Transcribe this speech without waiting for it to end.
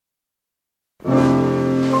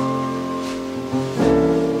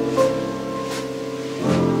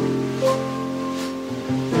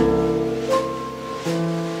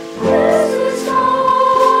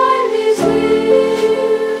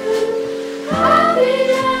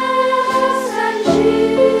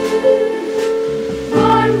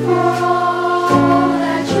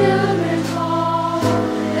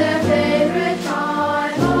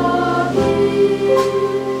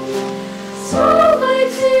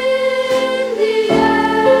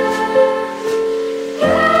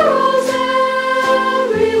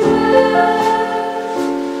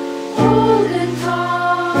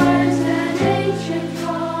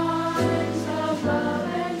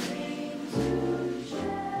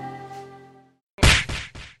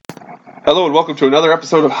Hello and welcome to another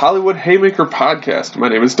episode of Hollywood Haymaker Podcast. My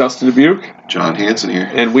name is Dustin Dubuque. John Hanson here.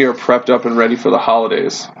 And we are prepped up and ready for the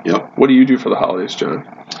holidays. Yep. What do you do for the holidays, John?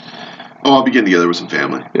 Oh, I'll be getting together with some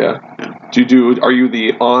family. Yeah. Are you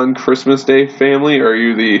the on Christmas Day family or are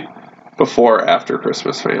you the before after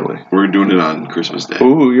Christmas family? We're doing it on Christmas Day.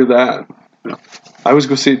 Ooh, you're that. Yeah. I was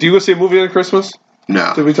do you go see a movie on Christmas?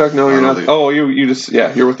 No. Did we talk? No, you're not. Oh, you just,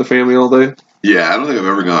 you're with the family all day? Yeah, I don't think I've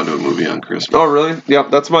ever gone to a movie on Christmas. Oh, really? Yeah,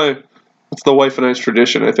 that's the wife and I's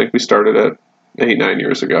tradition. I think we started it 8-9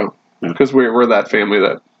 years ago. Because we're that family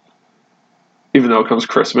that, even though it comes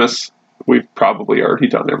Christmas, we've probably already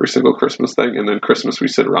done every single Christmas thing. And then Christmas we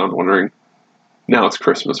sit around wondering, now it's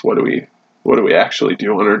Christmas, what do we actually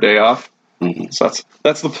do on our day off? Mm-hmm. So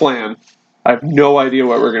that's the plan. I have no idea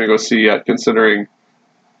what we're going to go see yet, considering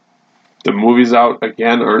the movies out,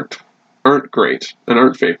 again, aren't great and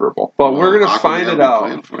aren't favorable. But we're going to find it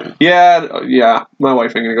out. Yeah. My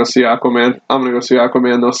wife ain't going to go see Aquaman. I'm going to go see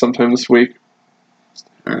Aquaman, though, sometime this week.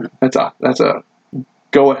 Right. That's a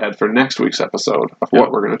go-ahead for next week's episode of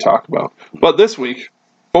what we're going to talk about. But this week,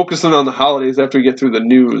 focusing on the holidays after we get through the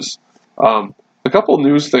news, a couple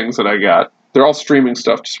news things that I got. They're all streaming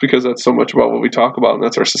stuff just because that's so much about what we talk about, and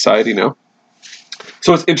that's our society now.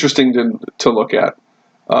 So it's interesting to look at.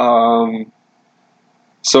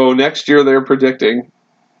 So next year they're predicting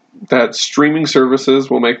that streaming services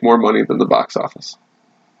will make more money than the box office.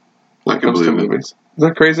 I can believe it. Movies. Isn't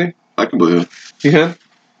that crazy? I can believe it. Yeah?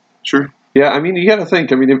 Sure. Yeah, I mean, you got to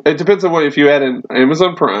think. I mean, it depends on if you add in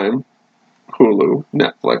Amazon Prime, Hulu,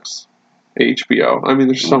 Netflix, HBO. I mean,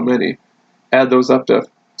 there's so many. Add those up to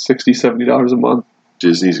 $60, $70 a month.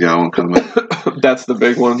 Disney's got one coming. That's the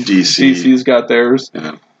big one. DC's got theirs.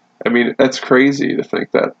 Yeah. I mean, that's crazy to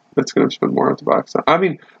think that it's going to spend more at the box office. I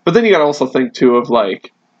mean, but then you got to also think, too, of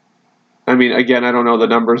again, I don't know the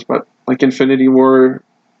numbers, but Infinity War,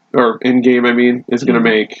 or Endgame, is going to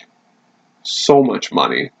make so much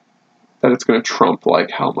money that it's going to trump,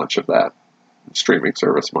 how much of that streaming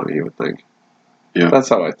service money you would think. Yeah. That's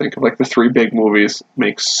how I think of, the three big movies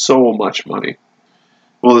make so much money.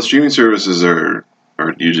 Well, the streaming services are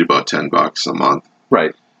usually about $10 a month.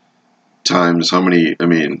 Right. Times how many,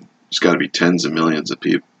 there's got to be tens of millions of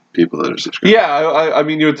people that are subscribed. Yeah,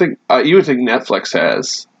 you would think Netflix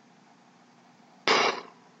has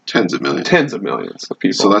tens of millions. Tens of millions of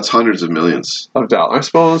people. So that's hundreds of millions of dollars.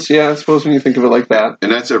 I suppose when you think of it like that. And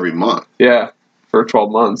that's every month. Yeah, for 12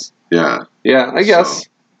 months. Yeah. Yeah, I guess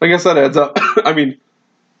that adds up.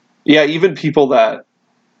 Even people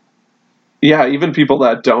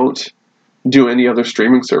that don't do any other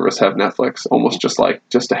streaming service have Netflix, almost just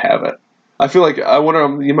to have it. I feel I wonder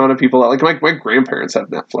the amount of people that, my grandparents have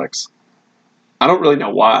Netflix. I don't really know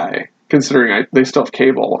why, considering they still have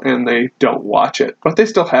cable and they don't watch it, but they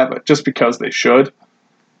still have it just because they should.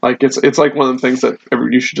 It's one of the things that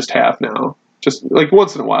you should just have now. Just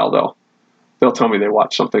once in a while they'll tell me they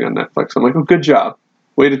watch something on Netflix. I'm like, oh, good job.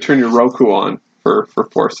 Way to turn your Roku on for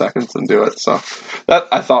 4 seconds and do it. So that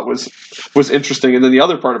I thought was interesting. And then the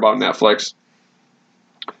other part about Netflix,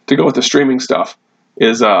 to go with the streaming stuff,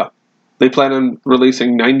 is they plan on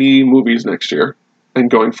releasing 90 movies next year. And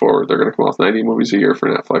going forward, they're going to come off 90 movies a year for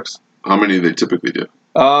Netflix. How many do they typically do?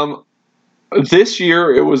 This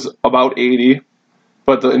year it was about 80,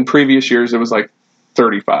 but in previous years it was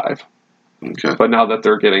 35. Okay. But now that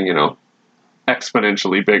they're getting,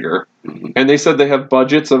 exponentially bigger. Mm-hmm. And they said they have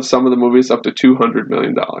budgets of some of the movies up to $200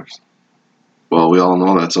 million. Well, we all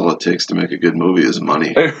know that's all it takes to make a good movie is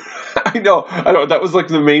money. I know. That was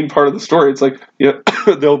the main part of the story. It's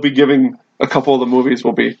they'll be giving a couple of the movies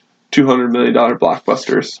will be $200 million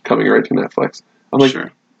blockbusters coming right to Netflix. I'm like,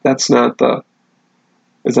 sure. That's not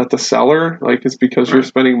is that the seller? It's because you're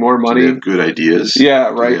spending more money. Do they have good ideas? Yeah,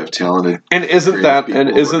 right. Do they have talented. And isn't that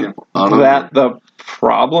the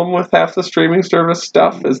problem with half the streaming service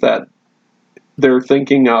stuff? Is that they're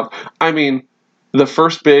thinking of? The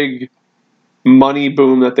first big money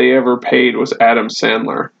boom that they ever paid was Adam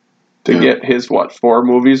Sandler to get his 4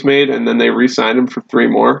 movies made, and then they re-signed him for 3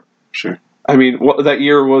 more. Sure. What that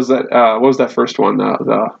year was that? What was that first one?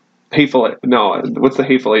 The Hateful Eight. No, what's the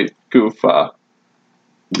Hateful Eight goof? What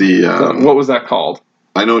was that called?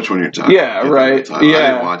 I know which one you're talking. Yeah, right. Yeah, I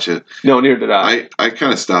didn't watch it. No, neither did I. I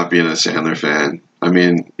kind of stopped being a Sandler fan.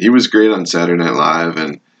 He was great on Saturday Night Live,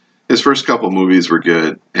 and his first couple movies were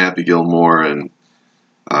good. Happy Gilmore and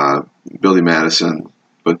Billy Madison,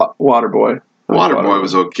 but Waterboy. Waterboy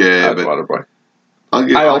was okay. But Waterboy.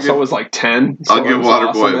 I also was 10. So I'll give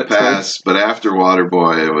Waterboy a pass, but after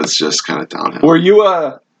Waterboy, it was just kind of downhill. Were you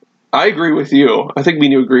I agree with you. I think me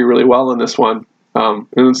and you agree really well on this one. And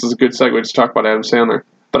this is a good segue to talk about Adam Sandler.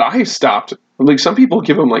 But I stopped. Like, some people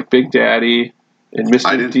give him, like, Big Daddy and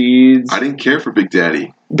Mr. Deeds. I didn't care for Big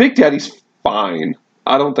Daddy. Big Daddy's fine.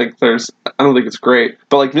 I don't think it's great.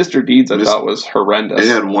 But, like, Mr. Deeds I thought was horrendous. It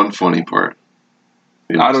had one funny part.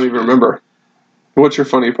 I don't even remember. What's your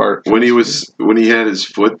funny part? When he had his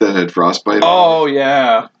foot that had frostbite. Oh,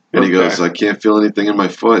 yeah. And he goes, I can't feel anything in my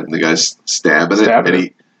foot. And the guy's stabbing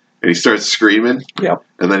it. And he starts screaming. Yep.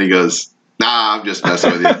 And then he goes, nah, I'm just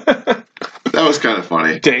messing with you. That was kind of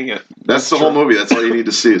funny. Dang it. That's the whole movie. That's all you need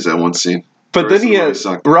to see is that one scene. But then he had,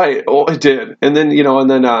 right. Oh, it did. And then,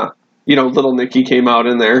 Little Nicky came out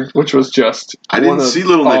in there, which was just. I didn't see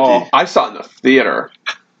Little Nicky. I saw it in the theater.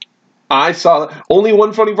 I saw only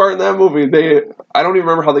one funny part in that movie. I don't even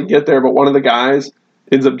remember how they get there, but one of the guys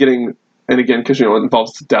ends up getting, and again, because, it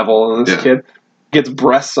involves the devil and this kid, gets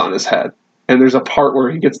breasts on his head. And there's a part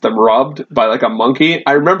where he gets them rubbed by, like, a monkey.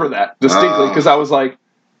 I remember that distinctly because I was like,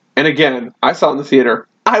 and again, I saw it in the theater.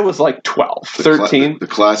 I was like 12, 13. The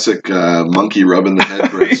classic monkey rubbing the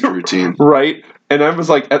head breast routine. Right. And I was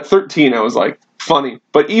like, at 13, I was like, funny.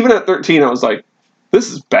 But even at 13, I was like,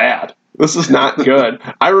 this is bad. This is not good.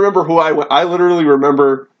 I remember I literally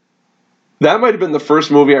remember, that might have been the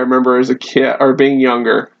first movie I remember as a kid, or being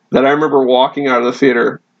younger, that I remember walking out of the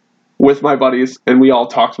theater with my buddies, and we all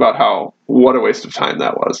talked about what a waste of time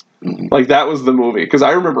that was. Mm-hmm. Like, that was the movie. Because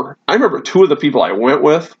I remember two of the people I went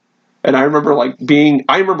with, and I remember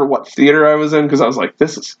I remember what theater I was in, because I was like,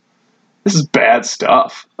 this is bad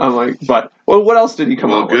stuff. I'm like, but, well, what else did he come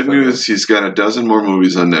out with? Well, good news, he's got a dozen more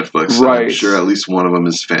movies on Netflix. Right. I'm sure at least one of them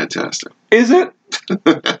is fantastic. Is it?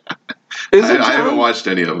 I haven't watched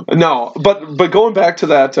any of them. No, but going back to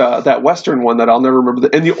that Western one that I'll never remember,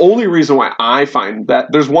 and the only reason why I find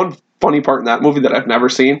that there's one funny part in that movie that I've never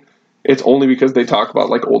seen, it's only because they talk about,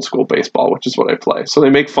 like, old school baseball, which is what I play. So they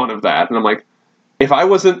make fun of that, and I'm like, if I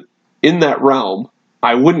wasn't in that realm,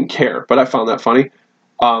 I wouldn't care. But I found that funny.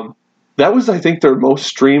 That was, I think, their most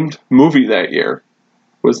streamed movie that year.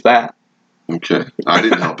 Was that? Okay, I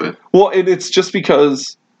didn't help it. Well, and it's just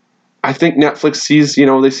because I think Netflix sees,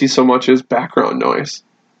 they see so much as background noise.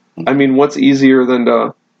 I mean, what's easier than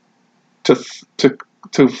to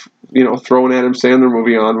throw an Adam Sandler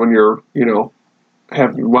movie on when you're,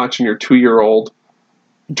 watching your 2-year-old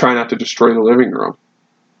try not to destroy the living room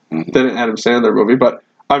than an Adam Sandler movie. But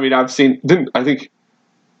I mean, I think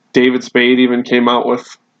David Spade even came out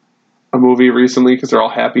with a movie recently because they're all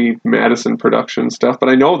Happy Madison production stuff. But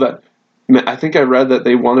I know that, I think I read that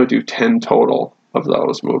they want to do 10 total of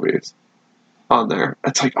those movies on there.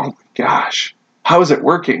 It's like, oh my gosh, how is it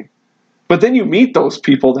working? But then you meet those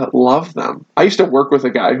people that love them. I used to work with a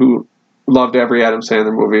guy who loved every Adam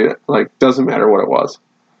Sandler movie. Like, doesn't matter what it was.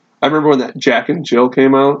 I remember when that Jack and Jill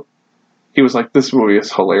came out, he was like, this movie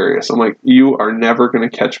is hilarious. I'm like, you are never going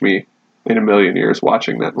to catch me in a million years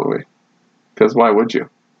watching that movie. Because why would you?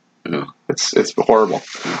 Yeah. It's horrible.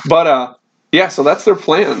 But, yeah, so that's their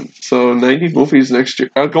plan. So 90 movies next year.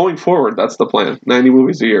 Going forward, that's the plan. 90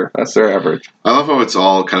 movies a year. That's their average. I love how it's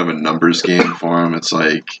all kind of a numbers game for them. It's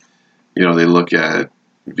like, they look at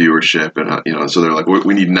viewership and, so they're like,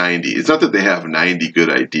 we need 90. It's not that they have 90 good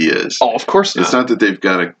ideas. Oh, of course not. It's not that they've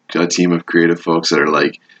got a team of creative folks that are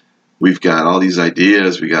like, we've got all these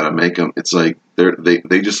ideas, we got to make them. It's like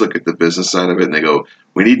they just look at the business side of it and they go,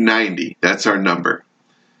 we need 90. That's our number.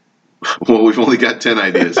 Well, we've only got 10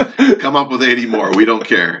 ideas. Come up with 80 more. We don't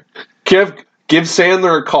care. Give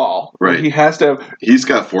Sandler a call. Right. He has to have. He's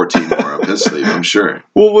got 14 more up his sleeve, I'm sure.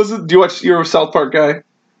 Well, do you watch? You're a South Park guy.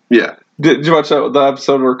 Yeah. Did you watch the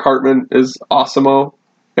episode where Cartman is Osimo,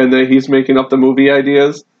 and then he's making up the movie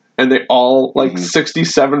ideas, and they all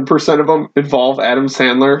 67% of them involve Adam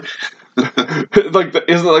Sandler.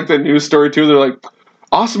 Isn't it like the news story too? They're like,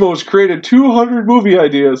 Osimo has created 200 movie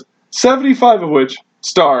ideas, 75 of which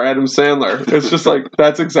star Adam Sandler. It's just like,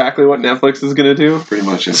 that's exactly what Netflix is going to do. Pretty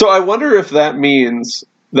much. Yeah. So I wonder if that means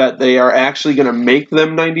that they are actually going to make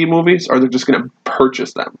them 90 movies, or they're just going to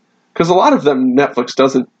purchase them. Because a lot of them Netflix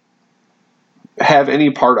doesn't have any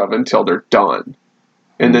part of until they're done.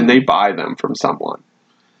 And then they buy them from someone.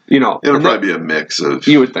 It'll probably be a mix of...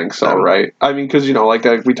 You would think so, right? I mean, because,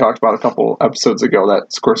 like we talked about a couple episodes ago, that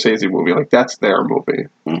Scorsese movie, that's their movie.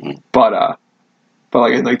 Mm-hmm. But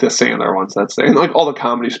like the Sandler ones, that's there. And all the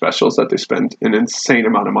comedy specials that they spend an insane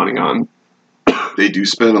amount of money on. They do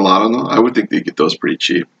spend a lot on them? I would think they get those pretty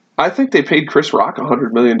cheap. I think they paid Chris Rock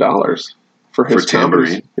 $100 million for his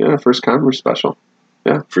Tambourine. Yeah, for his comedy special.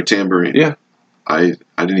 Yeah. For Tambourine. Yeah. I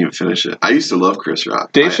didn't even finish it. I used to love Chris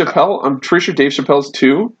Rock. Dave Chappelle, I'm pretty sure Dave Chappelle's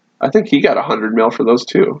too. I think he got $100 million for those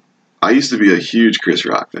too. I used to be a huge Chris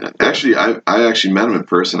Rock fan. Actually, I actually met him in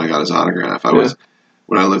person. I got his autograph. I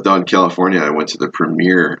when I lived out in California, I went to the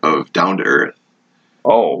premiere of Down to Earth.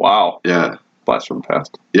 Oh, wow. Yeah. Blast from the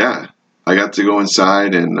past. Yeah. I got to go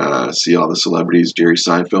inside and see all the celebrities. Jerry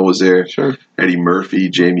Seinfeld was there. Sure. Eddie Murphy,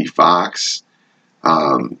 Jamie Foxx,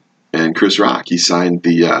 and Chris Rock. He signed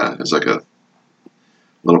the, it was like a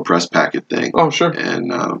little press packet thing. Oh, sure.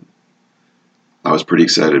 And I was pretty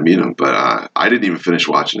excited to meet him, but I didn't even finish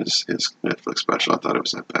watching his Netflix special. I thought it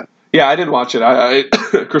was that bad. Yeah, I didn't watch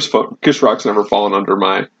it. Chris Rock's never fallen under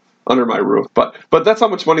my roof, but that's how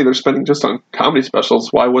much money they're spending just on comedy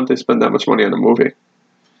specials. Why wouldn't they spend that much money on a movie?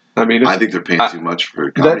 I mean, I think they're paying too much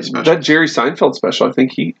for comedy specials. That Jerry Seinfeld special, I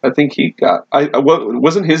think he got.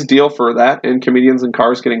 Wasn't his deal for that and Comedians in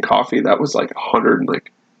Cars Getting Coffee? That was like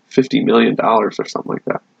 $150 million or something like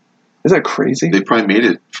that. Isn't that crazy? They probably made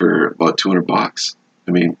it for about $200.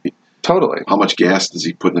 I mean, totally. How much gas does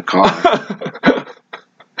he put in the car?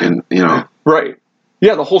 And right?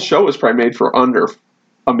 Yeah, the whole show was probably made for under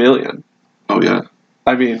 $1 million. Oh yeah.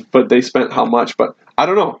 I mean, but they spent how much? But I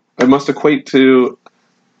don't know. It must equate to.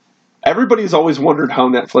 Everybody's always wondered how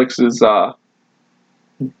Netflix is.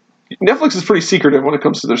 Netflix is pretty secretive when it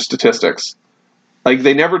comes to their statistics. Like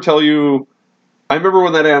they never tell you. I remember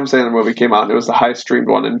when that Adam Sandler movie came out, and it was the highest streamed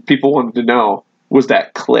one, and people wanted to know: was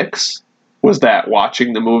that clicks? Was that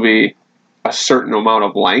watching the movie a certain amount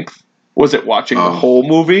of length? Was it watching the whole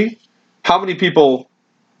movie? How many people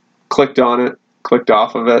clicked on it, clicked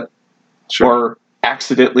off of it, or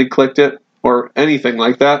accidentally clicked it, or anything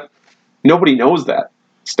like that? Nobody knows that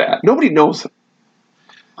stat. Nobody knows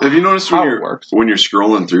Have you noticed how it works. When you're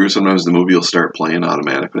scrolling through, sometimes the movie will start playing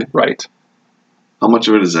automatically? Right. How much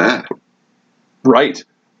of it is that? Right.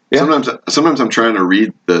 Yeah. Sometimes I'm trying to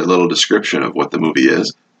read the little description of what the movie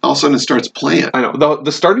is. All of a sudden, it starts playing. I know.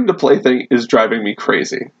 The starting to play thing is driving me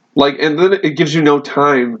crazy. And then it gives you no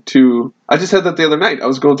time to. I just had that the other night. I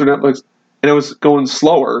was going through Netflix, and it was going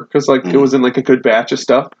slower because it was in a good batch of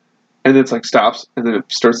stuff, and it's stops, and then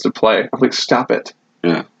it starts to play. I'm like, stop it.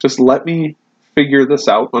 Yeah. Just let me figure this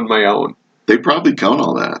out on my own. They probably count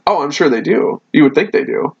all that. Oh, I'm sure they do. You would think they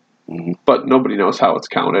do, but nobody knows how it's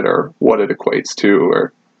counted or what it equates to.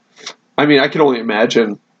 Or, I mean, I can only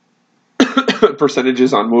imagine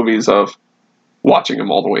percentages on movies of watching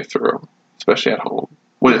them all the way through, especially at home,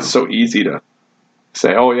 when it's so easy to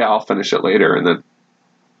say, oh yeah, I'll finish it later, and then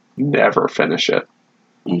never finish it.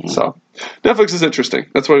 So Netflix is interesting.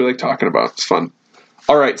 That's what we like talking about. It's fun.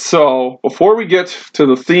 All right, so before we get to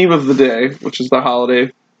the theme of the day, which is our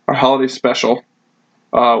holiday special,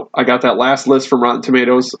 I got that last list from Rotten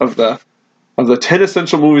Tomatoes of the 10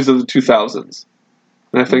 essential movies of the 2000s,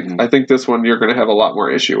 and I think this one you're going to have a lot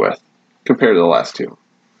more issue with compared to the last two,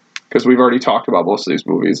 because we've already talked about most of these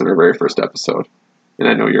movies in our very first episode, and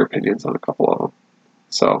I know your opinions on a couple of them.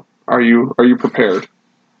 So, are you prepared?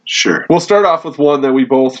 Sure. We'll start off with one that we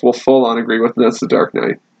both will full on agree with, and that's The Dark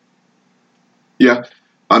Knight. Yeah,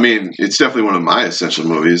 I mean, it's definitely one of my essential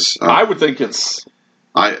movies. I would think it's.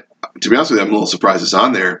 To be honest with you, I'm a little surprised it's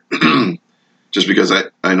on there, just because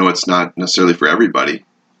I know it's not necessarily for everybody.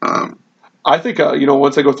 I think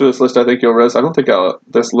once I go through this list, I think you'll realize I don't think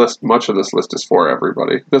much of this list is for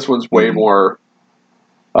everybody. This one's way more.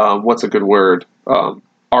 What's a good word?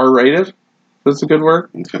 R-rated. That's a good word.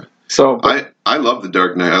 Okay. So I love The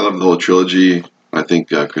Dark Knight. I love the whole trilogy. I think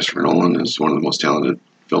Christopher Nolan is one of the most talented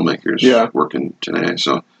filmmakers working today.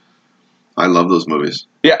 So I love those movies.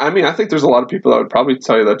 Yeah, I mean, I think there's a lot of people that would probably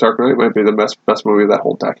tell you that Dark Knight might be the best movie of that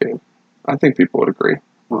whole decade. I think people would agree.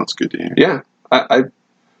 Well, that's good to hear. Yeah, I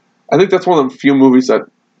think that's one of the few movies that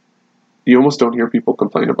you almost don't hear people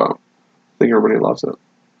complain about. I think everybody loves it.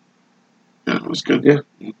 Yeah, it was good.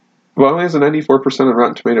 Yeah. Well, it has a 94% on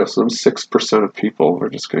Rotten Tomatoes, so 6% of people are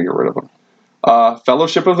just going to get rid of them.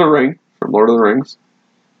 Fellowship of the Ring from Lord of the Rings.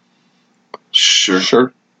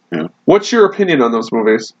 Sure. Yeah. What's your opinion on those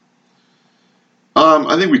movies?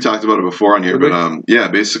 I think we talked about it before on here, but yeah,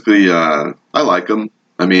 basically, I like them.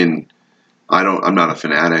 I mean, I'm not a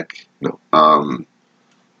fanatic. No.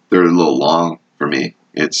 They're a little long for me.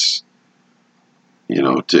 It's,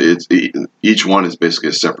 each one is basically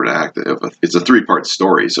a separate act. It's a 3-part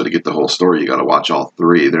story, so to get the whole story, you got to watch all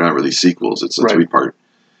 3. They're not really sequels. It's a 3-part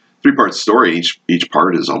story. Each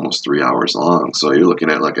part is almost 3 hours long, so you're looking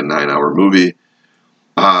at like a 9-hour movie.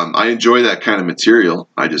 I enjoy that kind of material.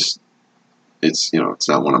 It's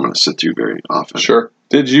not one I'm going to sit through very often. Sure.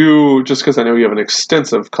 Did you, just because I know you have an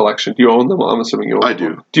extensive collection, do you own them? I'm assuming you own them. I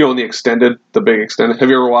do. Do you own the big extended? Have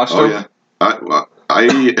you ever watched them? Oh, yeah.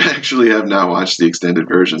 I actually have not watched the extended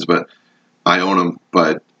versions, but I own them.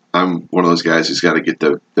 But I'm one of those guys who's got to get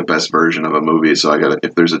the best version of a movie. So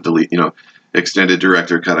if there's a extended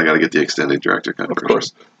director cut, I got to get the extended director cut. Of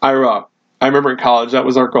course. I I remember in college, that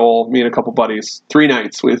was our goal, me and a couple buddies. 3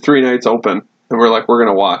 nights. We had 3 nights open. And we're like, we're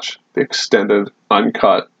going to watch the extended,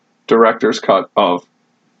 uncut, director's cut of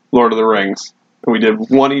Lord of the Rings. And we did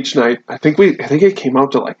one each night. I think it came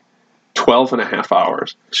out to like 12 and a half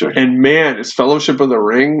hours. Sure. And man, is Fellowship of the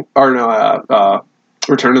Ring, or no,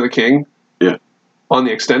 Return of the King. Yeah. On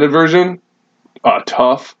the extended version, a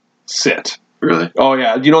tough sit. Really? Oh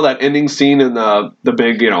yeah, you know that ending scene in the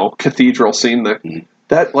big cathedral scene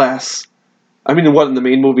that lasts. I mean, what in the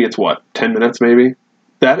main movie? It's what 10 minutes maybe.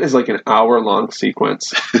 That is like an hour-long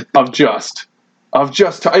sequence of just, and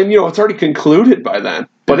it's already concluded by then.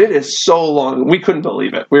 But it is so long. We couldn't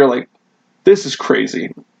believe it. We were like, this is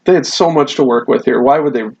crazy. They had so much to work with here. Why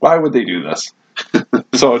would they do this?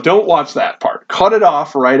 So don't watch that part. Cut it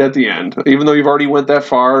off right at the end. Even though you've already went that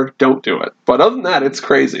far, don't do it. But other than that, it's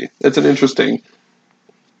crazy. It's an interesting.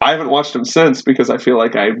 I haven't watched them since because I feel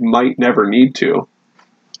like I might never need to.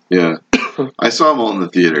 Yeah. I saw them all in the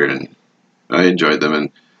theater and I enjoyed them,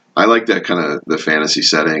 and I like that kind of the fantasy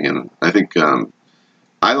setting, and I think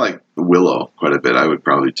I like Willow quite a bit. I would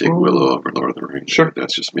probably take Willow over Lord of the Rings. Sure.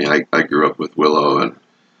 That's just me. I grew up with Willow, and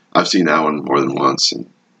I've seen that one more than once, and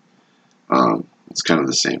it's kind of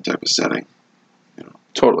the same type of setting.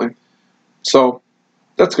 Totally. So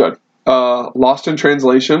that's good. Lost in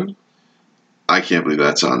Translation. I can't believe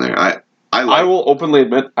that's on there. I will openly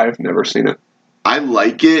admit I've never seen it. I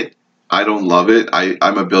like it. I don't love it.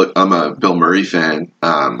 I'm a Bill Murray fan.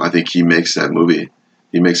 I think he makes that movie.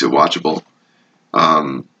 He makes it watchable.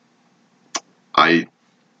 I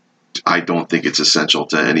don't think it's essential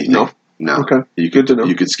to anything. No. Okay. Good to know.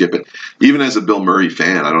 You could skip it. Even as a Bill Murray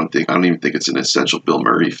fan, I don't even think it's an essential Bill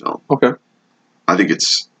Murray film. Okay. I think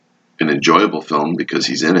it's an enjoyable film because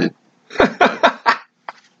he's in it.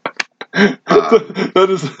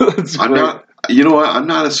 That's great. You know what? I'm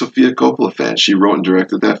not a Sofia Coppola fan. She wrote and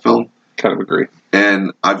directed that film. Kind of agree.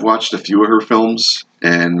 And I've watched a few of her films,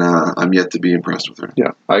 and I'm yet to be impressed with her.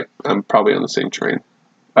 Yeah, I'm probably on the same train.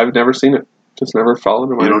 I've never seen it. Just never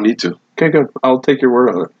followed it. You don't need to. Okay, good. I'll take your word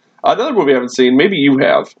on it. Another movie I haven't seen, maybe you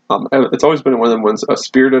have. It's always been one of them ones,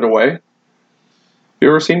 Spirited Away. You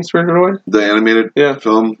ever seen Spirited Away? The animated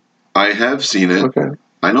film? I have seen it. Okay.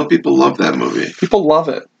 I know people love that movie. People love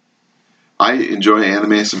it. I enjoy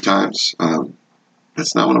anime sometimes.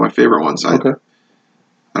 That's not one of my favorite ones. I don't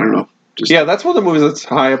know. That's one of the movies that's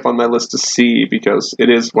high up on my list to see because it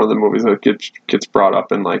is one of the movies that gets brought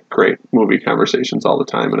up in like great movie conversations all the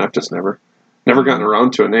time, and I've just never gotten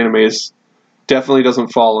around to it. And anime definitely doesn't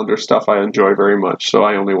fall under stuff I enjoy very much, so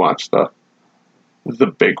I only watch the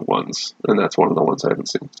big ones, and that's one of the ones I haven't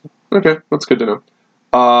seen. Okay, that's good to know.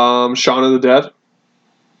 Shaun of the Dead.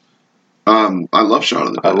 I love Shaun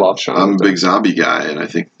of the Dead. I love Shaun of the Dead. I'm a big zombie guy, and I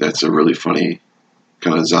think that's a really funny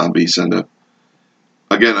kind of zombie send-up.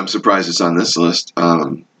 Again, I'm surprised it's on this list.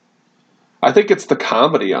 I think it's the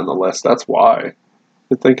comedy on the list. That's why.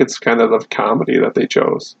 I think it's kind of the comedy that they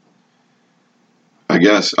chose. I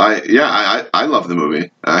guess. I love the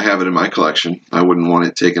movie. I have it in my collection. I wouldn't want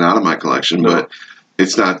it taken out of my collection, but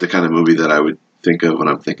it's not the kind of movie that I would think of when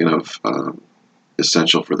I'm thinking of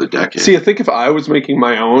essential for the decade. See, I think if I was making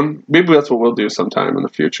my own, maybe that's what we'll do sometime in the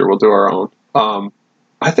future. We'll do our own.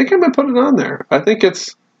 I think I'm going to put it on there. I think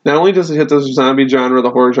it's, not only does it hit the zombie genre,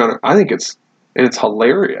 the horror genre, I think it's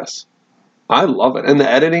hilarious. I love it. And the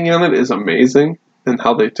editing on it is amazing. And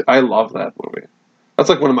how I love that movie. That's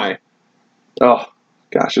like one of my, oh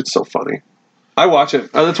gosh, it's so funny. I watch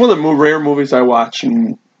it. It's one of the rare movies I watch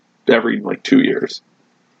every 2 years.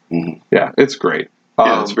 Mm-hmm. Yeah, it's great.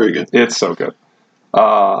 It's very good. It's so good.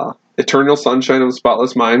 Eternal Sunshine of the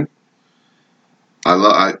Spotless Mind. I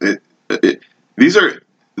love it.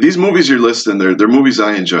 These movies you're listing. They're movies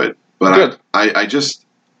I enjoyed, but good. I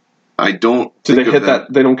don't. Do they hit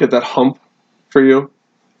that? They don't get that hump for you.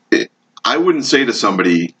 I wouldn't say to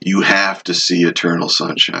somebody, you have to see Eternal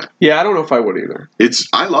Sunshine. Yeah, I don't know if I would either.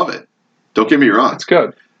 I love it. Don't get me wrong. It's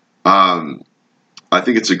good. I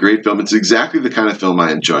think it's a great film. It's exactly the kind of film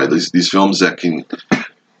I enjoy. These films that can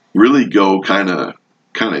really go kind of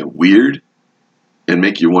weird and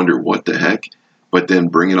make you wonder what the heck, but then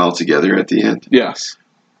bring it all together at the end. Yes.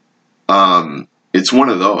 It's one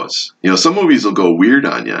of those. Some movies will go weird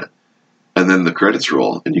on you, and then the credits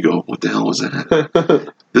roll, and you go, "What the hell was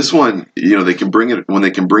that?" This one, they can bring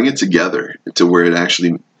it together to where it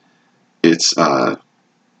actually, it's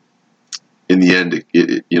in the end,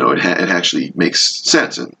 it actually makes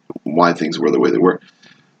sense and why things were the way they were.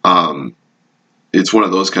 It's one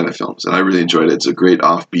of those kind of films, and I really enjoyed it. It's a great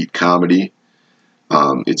offbeat comedy.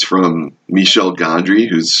 It's from Michel Gondry,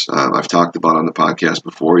 who's I've talked about on the podcast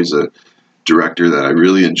before. He's a director that I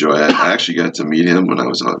really enjoy. I actually got to meet him when I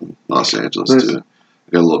was out in Los Angeles Nice. too.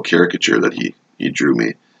 I got a little caricature that he drew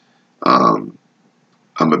me. I'm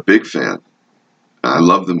a big fan. I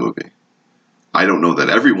love the movie. I don't know that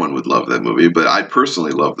everyone would love that movie, but I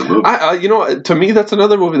personally love the movie. You know, to me, that's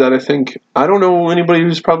another movie that I don't know anybody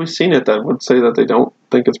who's probably seen it that would say that they don't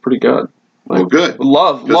think it's pretty good. Well, good.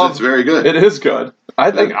 Love. It's very good. It is good.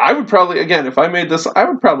 I think I would probably, again, if I made this,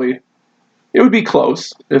 it would be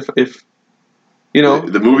close if you know.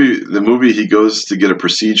 The movie, he goes to get a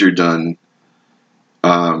procedure done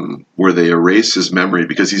where they erase his memory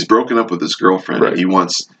because he's broken up with his girlfriend. Right. And he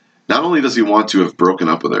wants, not only does he want to have broken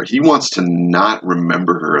up with her, he wants to not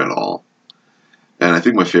remember her at all. And I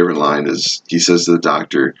think my favorite line is he says to the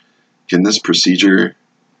doctor, "Can this procedure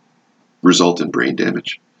result in brain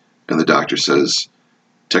damage?" And the doctor says,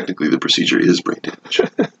 "Technically, the procedure is brain damage."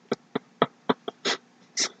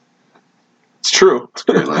 It's true. It's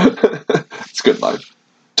a great line. It's a good line.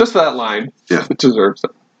 Just that line. Yeah. It deserves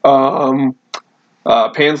it.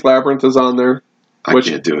 Pan's Labyrinth is on there. I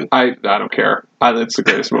can't do it. I don't care. It's the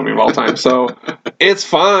greatest movie of all time. So it's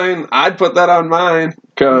fine. I'd put that on mine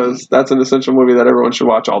because that's an essential movie that everyone should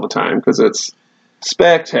watch all the time because it's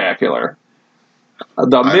spectacular.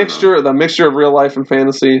 The mixture of real life and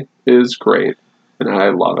fantasy is great, and I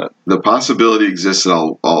love it. The possibility exists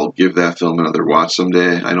that I'll give that film another watch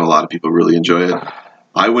someday. I know a lot of people really enjoy it.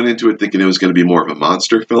 I went into it thinking it was going to be more of a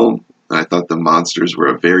monster film, and I thought the monsters were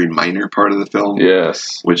a very minor part of the film.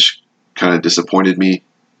 Yes. Which kind of disappointed me.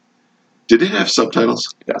 Did it have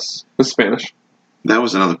subtitles? Yes. It's Spanish. That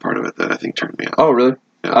was another part of it that I think turned me off. Oh, really?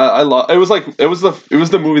 Yeah. I love. It was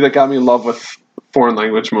the movie that got me in love with foreign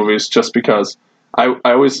language movies, just because I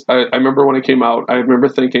remember when it came out. I remember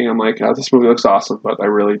thinking, I'm like, oh, this movie looks awesome, but I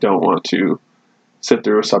really don't want to sit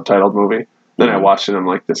through a subtitled movie. Then I watched it, and I'm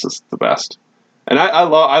like, this is the best. And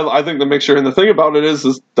I think the mixture, and the thing about it is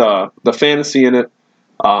the fantasy in it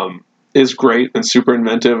is great and super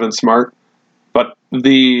inventive and smart, but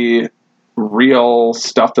the real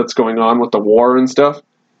stuff that's going on with the war and stuff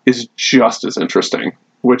is just as interesting,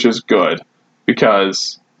 which is good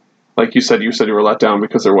because, like you said you were let down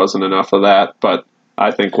because there wasn't enough of that. But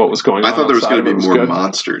I think what was going on, I thought there was going to be more good.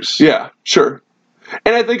 monsters. Yeah, sure.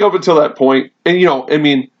 And I think up until that point, and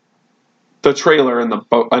the trailer and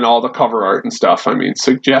and all the cover art and stuff,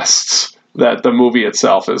 suggests that the movie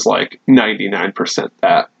itself is like 99%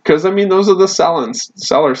 that. Because those are the seller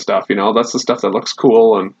stuff. That's the stuff that looks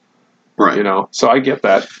cool and right. So I get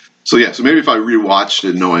that. So maybe if I rewatched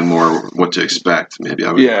it, knowing more what to expect, maybe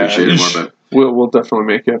I would appreciate it more. But we'll definitely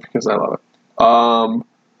make it because I love it.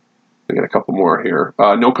 I got a couple more here.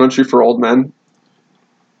 No Country for Old Men.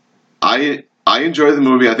 I enjoy the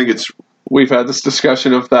movie. I think it's. We've had this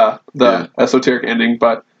discussion of the esoteric ending,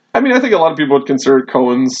 but I think a lot of people would consider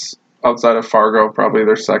Coen's, outside of Fargo, probably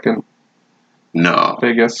their second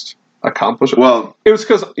biggest accomplishment. Well, it was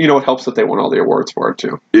because it helps that they won all the awards for it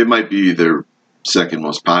too. It might be their second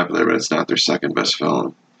most popular, but it's not their second best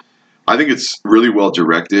film. I think it's really well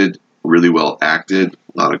directed, really well acted,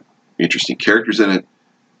 a lot of interesting characters in it.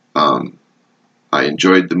 I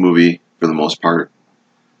enjoyed the movie for the most part.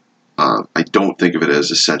 I don't think of it as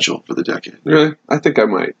essential for the decade. Really? I think I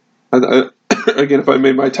might. Again, if I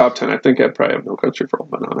made my top 10, I think I'd probably have No Country for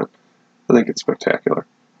Old Men on it. I think it's spectacular.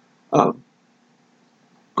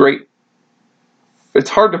 Great. It's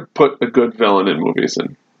hard to put a good villain in movies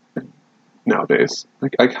nowadays.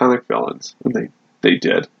 Like iconic villains, and they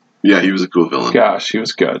did. Yeah, he was a cool villain. Gosh, he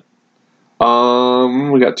was good.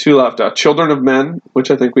 We got two left. Children of Men, which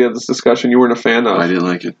I think we had this discussion you weren't a fan of. I didn't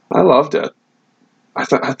like it. I loved it. I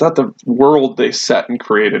thought the world they set and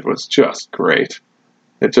created was just great.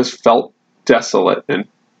 It just felt desolate and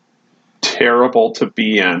terrible to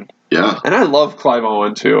be in. Yeah. And I love Clive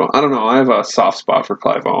Owen too. I don't know. I have a soft spot for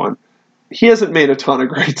Clive Owen. He hasn't made a ton of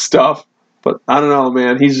great stuff, but I don't know,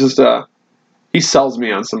 man. He's just he sells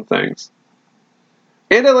me on some things.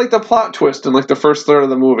 And I like the plot twist in like the first third of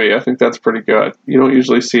the movie. I think that's pretty good. You don't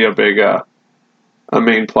usually see a big a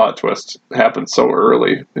main plot twist happen so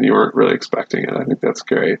early and you weren't really expecting it. I think that's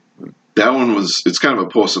great. That one it's kind of a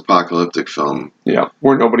post-apocalyptic film. Yeah,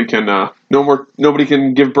 where nobody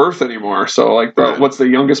can give birth anymore. So like what's the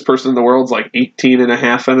youngest person in the world's like 18 and a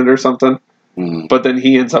half in it or something. Mm. But then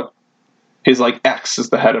he ends up his like ex is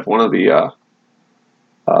the head of one of the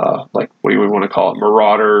like what do you want to call it,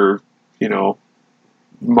 marauder,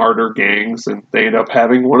 martyr gangs, and they end up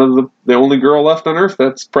having one of the only girl left on Earth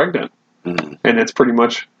that's pregnant. Mm-hmm. And it's pretty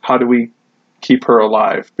much how do we keep her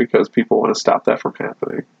alive because people want to stop that from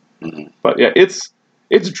happening. Mm-hmm. But yeah, it's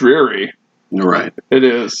dreary. Right. It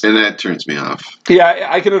is. And that turns me off. Yeah,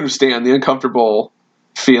 I can understand the uncomfortable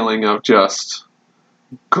feeling of just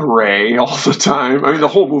gray all the time. I mean, the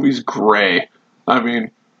whole movie's gray. I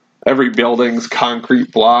mean, every building's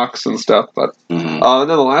concrete blocks and stuff. But Mm-hmm. and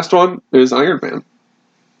then the last one is Iron Man,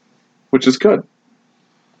 which is good.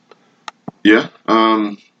 Yeah.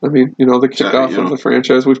 I mean, the kickoff of the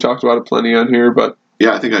franchise. We've talked about it plenty on here, but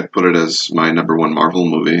Yeah, I think I'd put it as my number one Marvel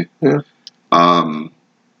movie. Yeah.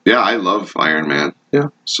 Yeah, I love Iron Man. Yeah.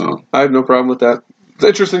 So I have no problem with that. It's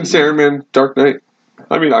interesting to see Iron Man Dark Knight.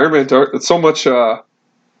 I mean, Iron Man Dark. It's so much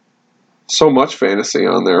fantasy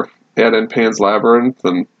on there. Add in Pan's Labyrinth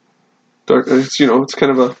and Dark. It's it's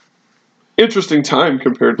kind of a interesting time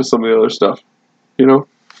compared to some of the other stuff.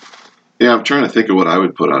 yeah, I'm trying to think of what I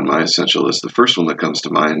would put on my essential list. The first one that comes to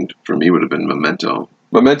mind for me would have been Memento.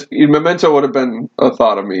 Memento would have been a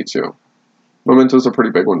thought of me too. Memento's a pretty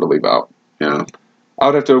big one to leave out. Yeah. I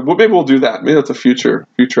would have to. Well, maybe we'll do that. Maybe that's a future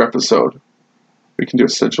episode. We can do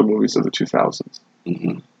essential movies of the 2000s.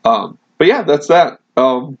 Mm-hmm. But yeah, that's that.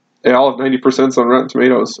 All of 90% on Rotten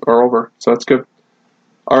Tomatoes are over, so that's good.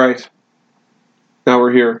 All right, now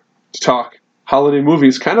we're here to talk holiday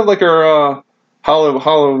movies, kind of like our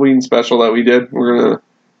Halloween special that we did. We're gonna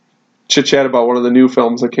chit chat about one of the new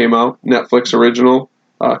films that came out, Netflix original,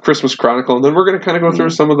 Christmas Chronicle, and then we're gonna kind of go through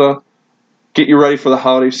some of the. Get you ready for the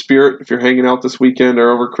holiday spirit if you're hanging out this weekend or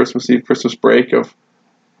over Christmas Eve, Christmas break of,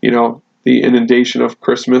 the inundation of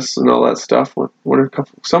Christmas and all that stuff. What are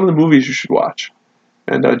some of the movies you should watch?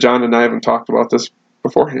 And John and I haven't talked about this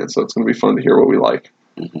beforehand, so it's going to be fun to hear what we like.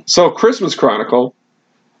 Mm-hmm. So Christmas Chronicle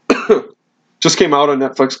just came out on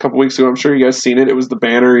Netflix a couple weeks ago. I'm sure you guys seen it. It was the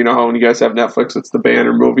banner. You know how when you guys have Netflix, it's the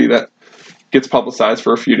banner movie that gets publicized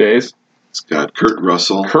for a few days. It's got Kurt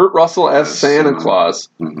Russell. Kurt Russell as Santa Claus.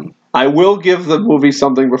 Mm-hmm. I will give the movie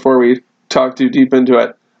something before we talk too deep into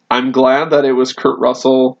it. I'm glad that it was Kurt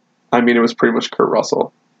Russell. I mean, it was pretty much Kurt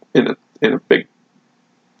Russell in a big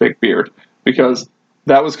beard, because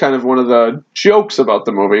that was kind of one of the jokes about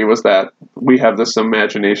the movie, was that we have this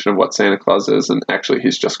imagination of what Santa Claus is, and actually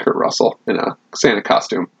he's just Kurt Russell in a Santa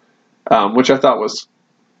costume, which I thought was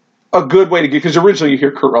a good way to get, because originally you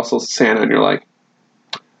hear Kurt Russell's Santa and you're like,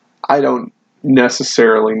 I don't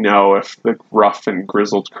necessarily know if the rough and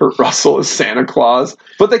grizzled Kurt Russell is Santa Claus,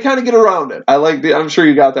 but they kind of get around it. I'm sure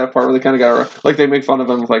you got that part where they kind of got around, like they make fun of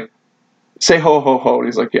him, like, say ho ho ho, and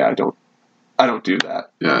he's like, yeah, I don't do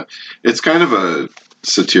that. Yeah, it's kind of a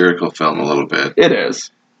satirical film a little bit. It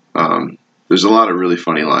is. There's a lot of really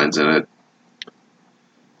funny lines in it.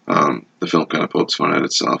 The film kind of pokes fun at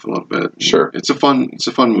itself a little bit. Sure, it's a fun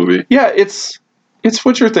movie. Yeah, it's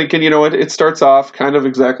what you're thinking. It starts off kind of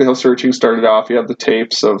exactly how Searching started off. You have the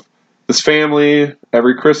tapes of this family.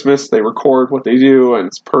 Every Christmas, they record what they do, and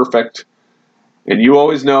it's perfect. And you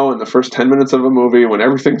always know in the first 10 minutes of a movie, when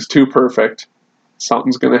everything's too perfect,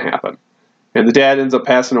 something's going to happen. And the dad ends up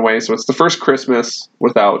passing away, so it's the first Christmas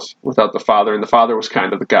without the father. And the father was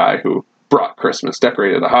kind of the guy who brought Christmas,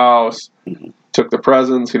 decorated the house, took the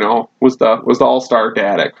presents. Was the all-star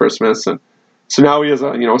dad at Christmas. And so now he has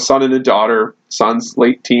a son and a daughter. Son's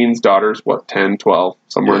late teens, daughter's 10, 12,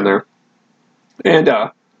 somewhere in there.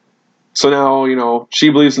 And so now she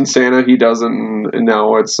believes in Santa, he doesn't, and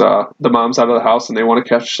now it's the mom's out of the house, and they want to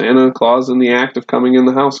catch Santa Claus in the act of coming in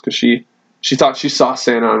the house, because she thought she saw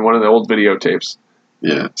Santa on one of the old videotapes.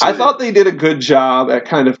 Yeah, I thought they did a good job at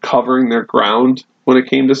kind of covering their ground when it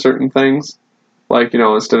came to certain things, like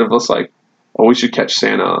instead of just like, oh, we should catch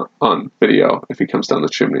Santa on video if he comes down the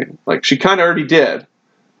chimney. Like, she kind of already did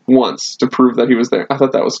once to prove that he was there. I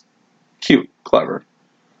thought that was cute, clever.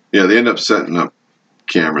 Yeah, they end up setting up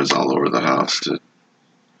cameras all over the house to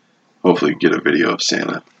hopefully get a video of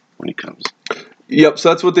Santa when he comes. Yep, so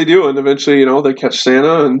that's what they do, and eventually, they catch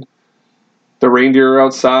Santa, and the reindeer are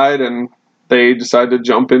outside, and they decide to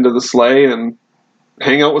jump into the sleigh and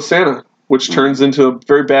hang out with Santa, which turns into a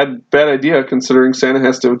very bad idea, considering Santa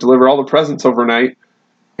has to deliver all the presents overnight,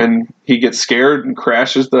 and he gets scared and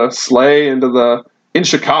crashes the sleigh in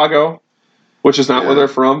Chicago, which is not where they're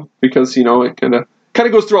from, because it kind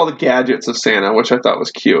of goes through all the gadgets of Santa, which I thought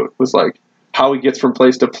was cute. It was like how he gets from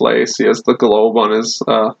place to place. He has the globe on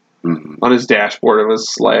his dashboard of his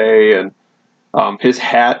sleigh, and his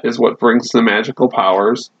hat is what brings the magical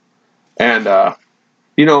powers, and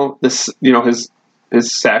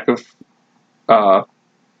his sack of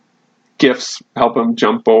gifts help him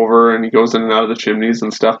jump over, and he goes in and out of the chimneys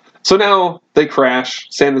and stuff. So now they crash.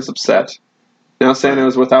 Santa's upset. Now Santa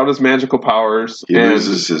is without his magical powers. He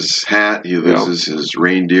loses his hat. He loses his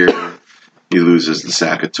reindeer. He loses the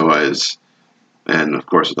sack of toys. And, of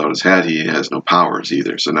course, without his hat, he has no powers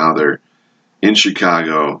either. So now they're in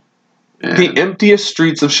Chicago. And the emptiest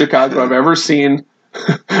streets of Chicago I've ever seen.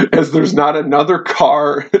 as there's not another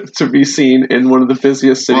car to be seen in one of the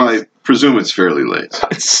busiest cities. Well, I presume it's fairly late.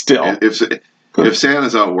 Still, if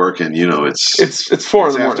Santa's out working, it's 4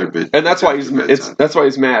 in the morning, and that's why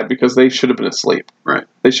he's mad, because they should have been asleep. Right.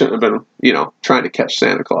 They shouldn't have been trying to catch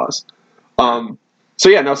Santa Claus. So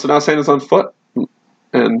now Santa's on foot,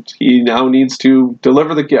 and he now needs to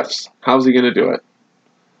deliver the gifts. How's he going to do it?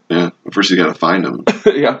 Yeah, first you got to find them.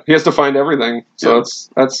 Yeah, he has to find everything. So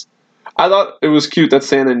that's. I thought it was cute that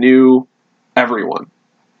Santa knew everyone.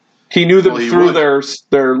 He knew them through their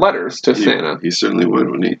letters to Santa. He certainly would,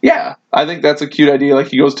 wouldn't he? Yeah, I think that's a cute idea. Like,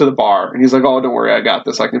 he goes to the bar and he's like, "Oh, don't worry, I got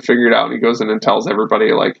this. I can figure it out." And he goes in and tells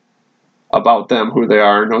everybody about them, who they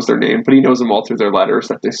are, knows their name, but he knows them all through their letters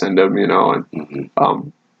that they send him,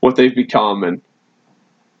 and what they've become, and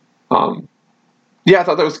yeah, I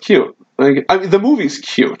thought that was cute. The movie's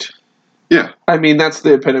cute. Yeah, I mean, that's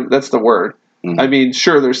the epitome. That's the word. Mm-hmm. I mean,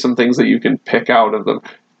 sure, there's some things that you can pick out of them.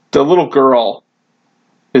 The little girl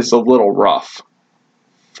is a little rough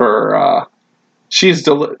for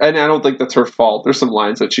and I don't think that's her fault. There's some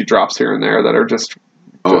lines that she drops here and there that are just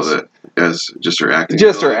just her acting.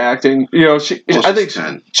 Just her acting. I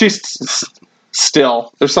think she's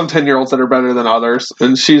still, there's some 10-year-olds that are better than others,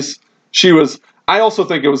 and she was. I also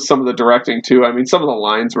think it was some of the directing too. I mean, some of the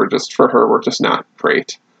lines were just not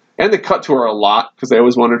great. And they cut to her a lot because they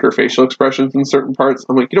always wanted her facial expressions in certain parts.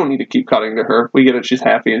 I'm like, you don't need to keep cutting to her. We get it. She's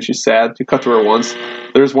happy and she's sad. You cut to her once.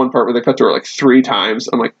 There's one part where they cut to her 3 times.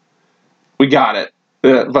 I'm like, we got it.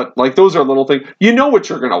 But those are little things. You know what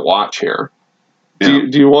you're going to watch here. Yeah.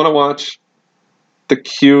 Do you want to watch the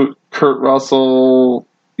cute Kurt Russell?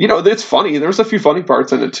 It's funny. There's a few funny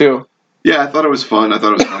parts in it too. Yeah, I thought it was fun. I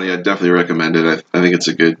thought it was funny. I'd definitely recommend it. I think it's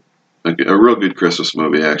a real good Christmas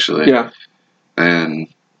movie, actually. Yeah. And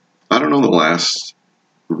I don't know the last,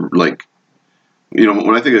 when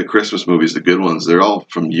I think of Christmas movies, the good ones, they're all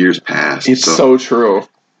from years past. It's so true.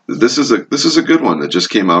 This is a good one that just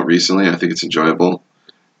came out recently. I think it's enjoyable.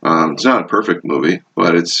 It's not a perfect movie,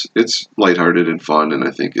 but it's lighthearted and fun, and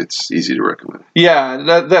I think it's easy to recommend.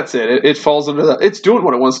 Yeah, that's it. It falls into that. It's doing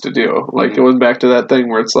what it wants to do. Going back to that thing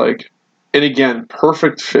where it's and again,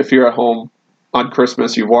 perfect if you're at home on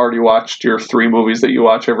Christmas. You've already watched your 3 movies that you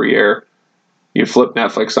watch every year. You flip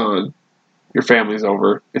Netflix on, your family's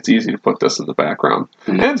over. It's easy to put this in the background.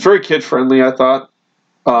 Mm-hmm. And it's very kid-friendly, I thought.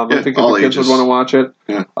 I think the kids would want to watch it.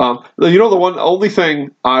 Yeah. The only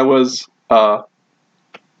thing I was... the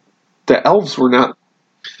elves were not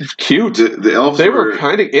cute. The elves were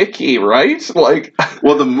kind of icky, right?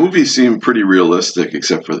 Well, the movie seemed pretty realistic,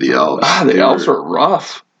 except for the elves. The elves were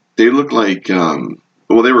rough. They looked like...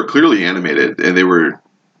 they were clearly animated, and they were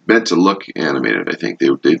meant to look animated, I think.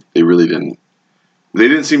 They really didn't... They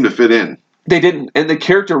didn't seem to fit in. They didn't, and the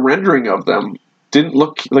character rendering of them didn't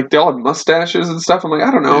look like they all had mustaches and stuff. I'm like,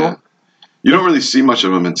 I don't know. Yeah. You don't really see much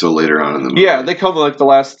of them until later on in the movie. Yeah, they come the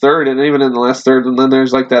last third, and even in the last third, and then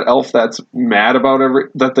there's that elf that's mad about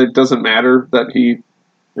that it doesn't matter that he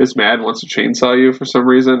is mad and wants to chainsaw you for some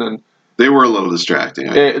reason, and they were a little distracting.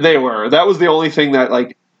 They were. That was the only thing that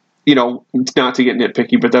not to get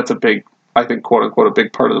nitpicky, but that's a big, I think, quote unquote, a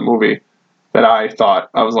big part of the movie. That I thought,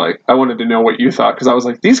 I was like, I wanted to know what you thought, because I was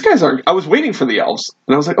like, these guys aren't, I was waiting for the elves,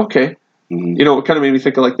 and I was like, okay. Mm-hmm. It kind of made me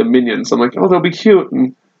think of the Minions. I'm like, oh, they'll be cute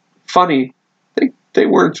and funny. They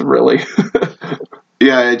weren't really.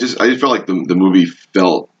 Yeah, I just felt like the movie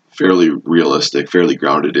felt fairly realistic, fairly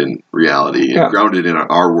grounded in reality, and grounded in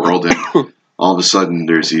our world, and all of a sudden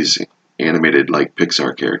there's these animated,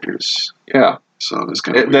 Pixar characters. Yeah. So it's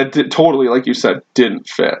kind of totally, like you said, didn't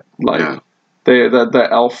fit. The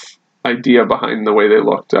elf idea behind the way they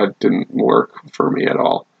looked didn't work for me at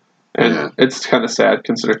all, and it's kind of sad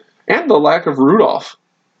considering, and the lack of Rudolph.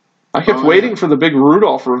 I kept waiting for the big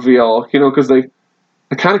Rudolph reveal, because they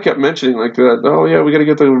kind of kept mentioning that. Oh yeah, we got to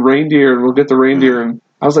get the reindeer, and we'll get the reindeer, and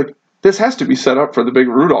I was like, this has to be set up for the big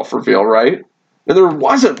Rudolph reveal, right? And there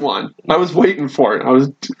wasn't one. I was waiting for it. I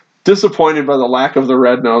was disappointed by the lack of the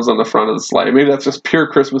red nose on the front of the sleigh. Maybe that's just pure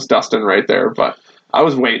Christmas Dustin right there, but. I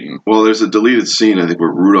was waiting. Well, there's a deleted scene, I think,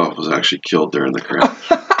 where Rudolph was actually killed during the crash.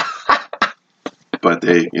 But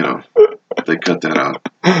they cut that out.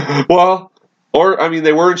 Well,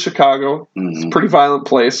 they were in Chicago. Mm-hmm. It's a pretty violent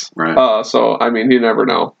place. Right. So, you never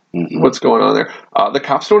know what's going on there. The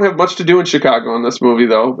cops don't have much to do in Chicago in this movie,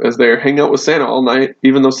 though, as they hang out with Santa all night,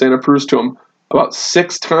 even though Santa proves to them about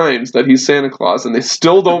 6 times that he's Santa Claus, and they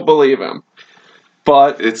still don't believe him.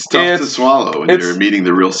 But it's tough to swallow when you're meeting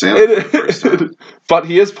the real Santa for the first time. But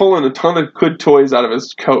he is pulling a ton of good toys out of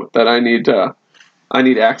his coat that I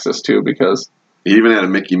need access to, because he even had a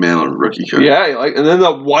Mickey Mantle rookie coat. Yeah, and then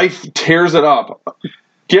the wife tears it up.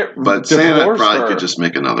 But Santa divorced probably her. could just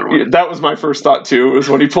make another one. Yeah, that was my first thought too. Was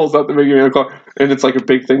when he pulls out the Mickey Mouse car, and it's like a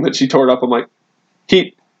big thing that she tore it up. I'm like,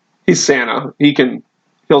 he's Santa. He'll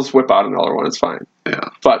just whip out another one. It's fine. Yeah.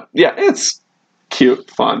 But yeah, it's cute,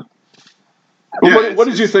 fun. Yeah, what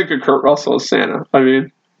did you think of Kurt Russell as Santa? I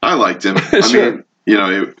mean, I liked him. Sure. I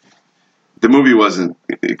mean, the movie wasn't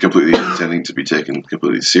completely intending to be taken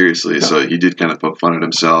completely seriously, so he did kind of poke fun at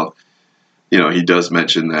himself. He does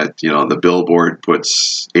mention that, the billboard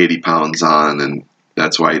puts 80 pounds on, and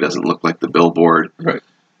that's why he doesn't look like the billboard. Right.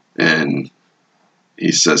 And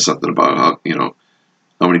he says something about how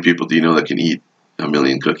many people do you know that can eat a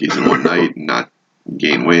million cookies in one night and not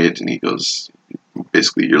gain weight? And he goes,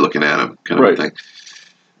 basically, you're looking at him, kind of a thing.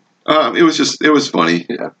 It was funny.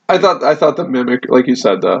 Yeah, I thought the mimic, like you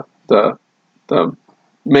said, the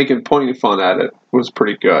pointing fun at it was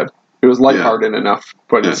pretty good. It was lighthearted enough,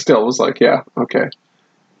 but it still was like, yeah, okay.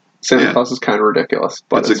 Santa Claus is kind of ridiculous,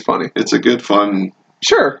 but it's funny. It's a good, fun,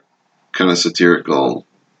 sure, kind of satirical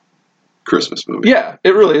Christmas movie. Yeah,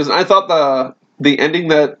 it really is. I thought the ending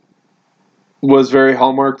that was very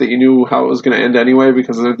Hallmark, that you knew how it was going to end anyway,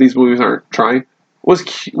 because these movies aren't trying, was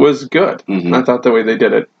good. Mm-hmm. I thought the way they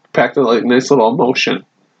did it packed a nice little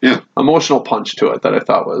emotional punch to it that I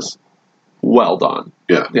thought was well done.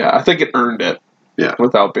 Yeah, I think it earned it. Yeah,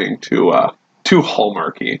 without being too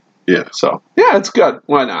Hallmarky. Yeah. So yeah, it's good.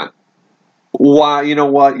 Why not? Why? You know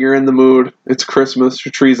what? You're in the mood. It's Christmas.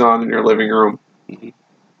 Your tree's on in your living room. Mm-hmm.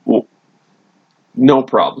 Well, no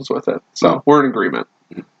problems with it. So we're in agreement.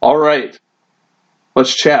 Mm-hmm. All right.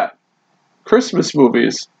 Let's chat. Christmas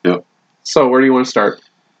movies. Yep. So where do you want to start?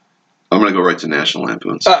 I'm going to go right to National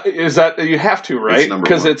Lampoon's. Is that you have to, right?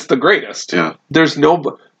 Because it's the greatest. Yeah. There's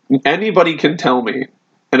anybody can tell me.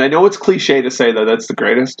 And I know it's cliche to say that that's the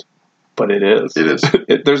greatest, but it is. It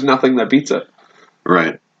is. There's nothing that beats it.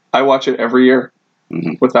 Right. I watch it every year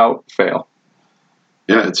without fail.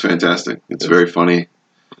 Yeah, it's fantastic. It's very funny.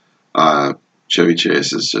 Chevy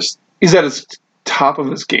Chase is just... He's at his top of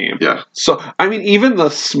his game. Yeah. So, I mean, even the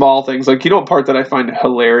small things, like, a part that I find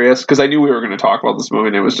hilarious, because I knew we were going to talk about this movie,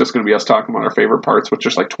 and it was just going to be us talking about our favorite parts, which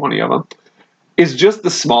is like 20 of them, is just the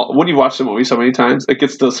small... When you watch the movie so many times, it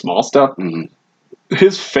gets to the small stuff. Mm-hmm.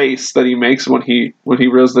 His face that he makes when he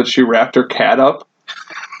realizes that she wrapped her cat up,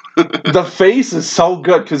 the face is so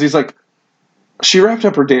good because he's like, she wrapped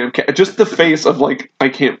up her damn cat. Just the face of like, I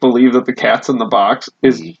can't believe that the cat's in the box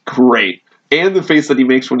is great, and the face that he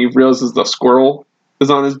makes when he realizes the squirrel is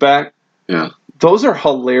on his back. Yeah, those are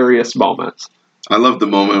hilarious moments. I love the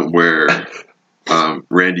moment where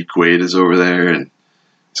Randy Quaid is over there and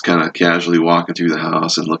he's kind of casually walking through the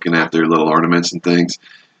house and looking at their little ornaments and things,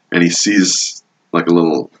 and he sees like a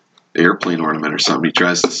little airplane ornament or something. He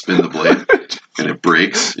tries to spin the blade, and it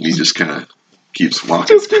breaks, and he just kind of keeps walking.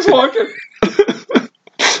 Just keeps walking.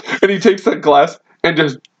 And he takes that glass and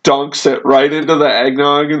just dunks it right into the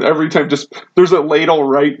eggnog, and every time there's a ladle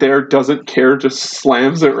right there, doesn't care, just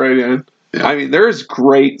slams it right in. Yeah. I mean, there's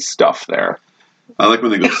great stuff there. I like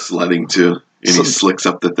when they go sledding, too, and he slicks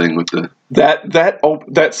up the thing with the...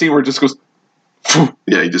 That scene where it just goes...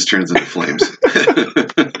 Yeah, he just turns into flames.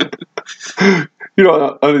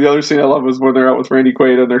 The other scene I love is when they're out with Randy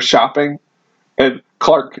Quaid and they're shopping, and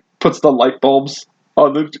Clark puts the light bulbs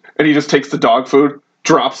on and he just takes the dog food,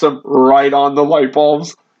 drops them right on the light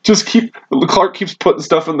bulbs. Clark keeps putting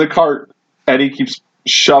stuff in the cart, and he keeps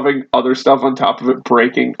shoving other stuff on top of it,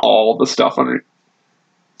 breaking all the stuff under it.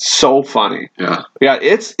 So funny. Yeah. Yeah,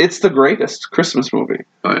 it's the greatest Christmas movie.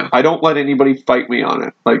 Oh, yeah. I don't let anybody fight me on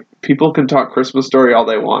it. Like, people can talk Christmas Story all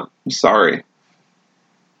they want. I'm sorry.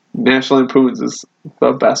 National Lampoon's is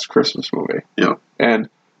the best Christmas movie. Yeah. And,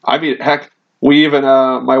 I mean, heck, we even,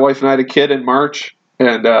 my wife and I had a kid in March,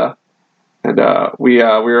 and we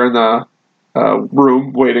were in the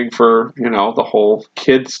room waiting for, the whole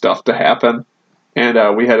kid stuff to happen.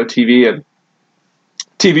 And we had a TV, and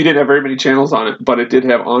TV didn't have very many channels on it, but it did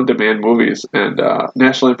have on-demand movies, and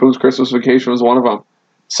National Lampoon's Christmas Vacation was one of them.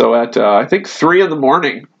 So at, I think, 3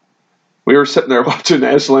 a.m, we were sitting there watching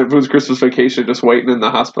National Lampoon's Christmas Vacation, just waiting in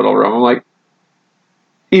the hospital room. I'm like,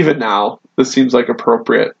 even now, this seems like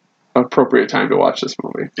appropriate time to watch this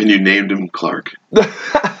movie. And you named him Clark.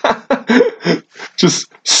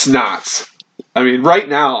 Just Snots. I mean, right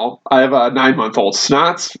now, I have a 9-month-old.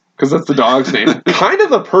 Snots, because that's the dog's name. Kind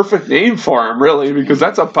of the perfect name for him, really, because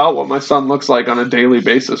that's about what my son looks like on a daily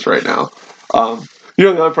basis right now. The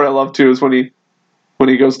other part I love, too, is when he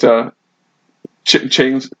goes to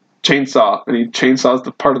chainsaw, and he chainsaws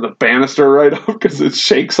the part of the banister right up because it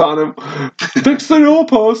shakes on him. Fix the newel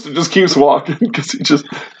post, and just keeps walking because he just...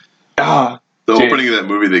 The opening of that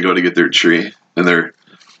movie, they go to get their tree, and they're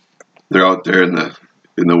out there in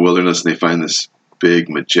in the wilderness and they find this big,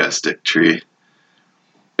 majestic tree.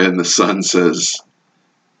 And the son says,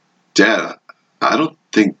 Dad, I don't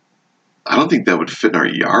think that would fit in our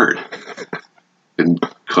yard. And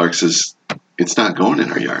Clark says, it's not going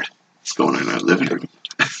in our yard. It's going in our living room.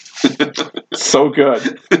 So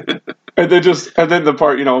good. And then the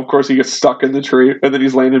part, of course he gets stuck in the tree and then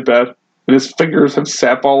he's laying in bed and his fingers have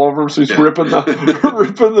sap all over him, so he's ripping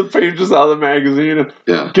the pages out of the magazine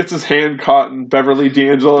and gets his hand caught in Beverly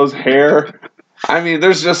D'Angelo's hair. I mean,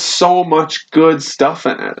 there's just so much good stuff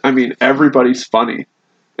in it. I mean, everybody's funny.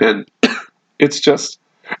 And it's just,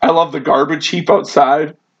 I love the garbage heap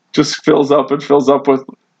outside. Just fills up with,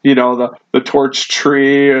 the torch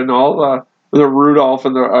tree and all the Rudolph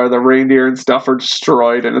and the reindeer and stuff are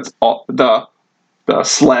destroyed. And it's all the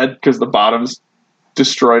sled, because the bottom's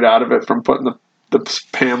destroyed out of it from putting the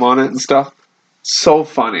Pam on it and stuff. So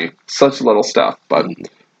funny. Such little stuff. But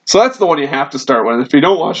so that's the one you have to start with. If you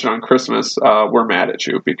don't watch it on Christmas, we're mad at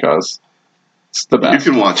you because it's the best.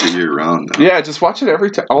 You can watch it year round, though. Yeah, just watch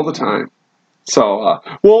it all the time. So,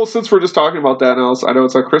 since we're just talking about that, Alice, I know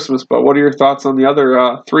it's on Christmas, but what are your thoughts on the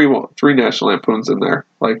other three National Lampoons in there?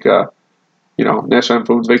 Like, National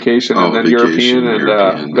Lampoon's Vacation, and then European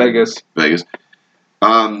and Vegas. Vegas.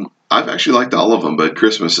 I've actually liked all of them, but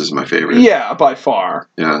Christmas is my favorite. Yeah, by far.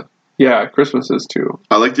 Yeah. Yeah, Christmas is too.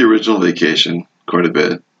 I like the original Vacation quite a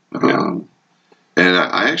bit. And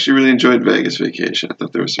I actually really enjoyed Vegas Vacation. I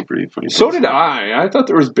thought there was some pretty funny So did I. I thought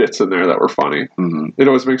there was bits in there that were funny. Mm-hmm. It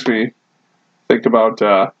always makes me think about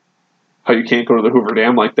how you can't go to the Hoover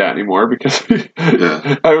Dam like that anymore, because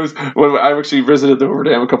I actually visited the Hoover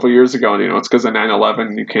Dam a couple of years ago, and it's because of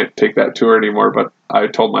 9/11 you can't take that tour anymore. But I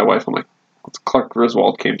told my wife, I'm like, Clark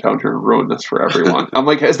Griswold came down here and ruined this for everyone. I'm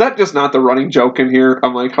like, is that just not the running joke in here?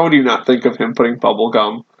 I'm like, how do you not think of him putting bubble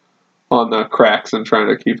gum on the cracks and trying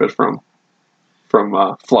to keep it from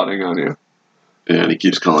flooding on you? Yeah, and he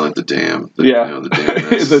keeps calling it the dam. The dam.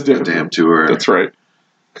 The dam tour. That's right.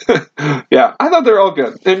 Yeah, I thought they were all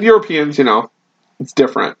good. And Europeans, it's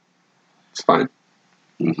different. It's fine.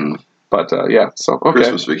 Mm-hmm. But, so, okay.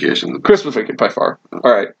 Christmas Vacation. Christmas Vacation, by far.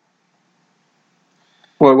 All right.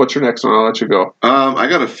 Well, what's your next one? I'll let you go. I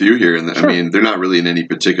got a few here. Sure. I mean, they're not really in any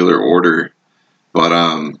particular order. But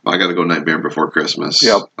I got to go Nightmare Before Christmas.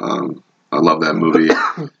 Yep. I love that movie.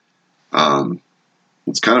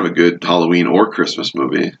 It's kind of a good Halloween or Christmas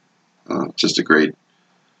movie. Just a great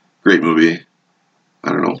movie. I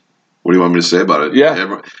don't know. What do you want me to say about it?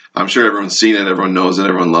 Yeah. I'm sure everyone's seen it. Everyone knows it.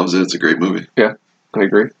 Everyone loves it. It's a great movie. Yeah, I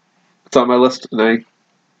agree. It's on my list, and I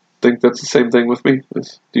think that's the same thing with me.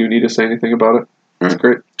 Do you need to say anything about it? It's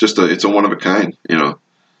great. It's a one of a kind,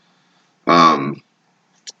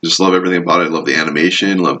 Just love everything about it. Love the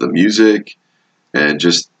animation. Love the music. And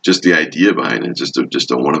just the idea behind it. Just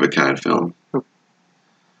a one of a kind film.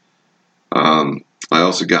 I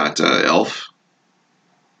also got Elf.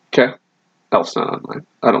 Okay. Elf's not on mine.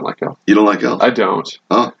 I don't like Elf. You don't like Elf? I don't.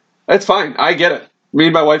 Oh. It's fine. I get it. Me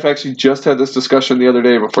and my wife actually just had this discussion the other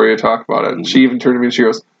day before you talk about it. And she even turned to me and she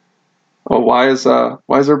goes, "Oh, why is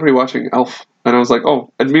everybody watching Elf?" And I was like,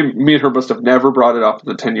 "Oh," and me and her must have never brought it up in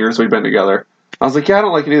the 10 years we've been together. I was like, "Yeah, I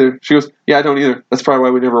don't like it either." She goes, "Yeah, I don't either. That's probably why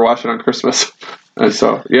we never watch it on Christmas." And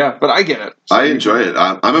so, yeah, but I get it. So I enjoy it.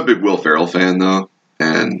 I'm a big Will Ferrell fan, though.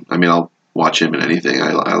 And, I mean, I'll watch him in anything.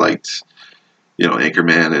 I liked,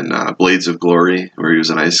 Anchorman and Blades of Glory, where he was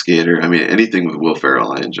an ice skater. I mean, anything with Will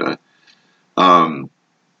Ferrell I enjoy.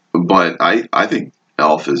 But I think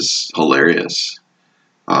Elf is hilarious.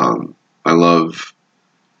 I love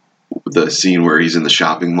the scene where he's in the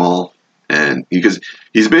shopping mall, and because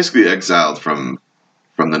he's basically exiled from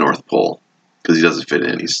the North Pole because he doesn't fit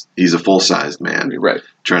in. He's a full-sized man, right,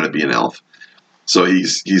 trying to be an elf. So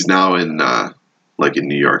he's now in in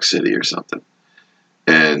New York City or something,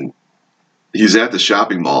 and he's at the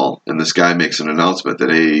shopping mall, and this guy makes an announcement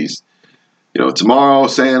that, hey, tomorrow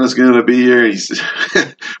Santa's going to be here. He's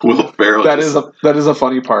Will Ferrell. That is a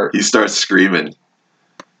funny part. He starts screaming,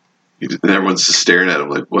 and everyone's just staring at him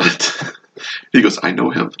like, "What?" He goes, "I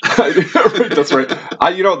know him." That's right.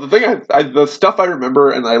 The stuff I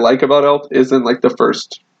remember and I like about Elf is in the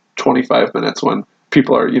first 25 minutes when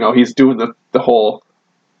people are, he's doing the whole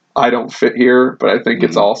 "I don't fit here, but I think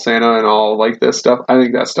it's all Santa" and all this stuff. I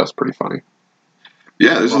think that stuff's pretty funny.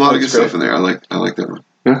 Yeah, there's a lot of good stuff in there. I like that one.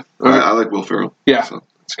 Yeah, right. I like Will Ferrell. Yeah, so.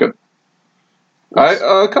 It's good.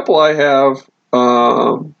 A couple I have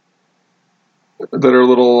that are a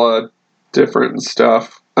little different and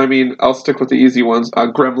stuff. I mean, I'll stick with the easy ones.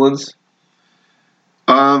 Gremlins.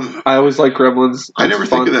 I always like Gremlins. I never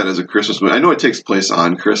think of that as a Christmas movie. I know it takes place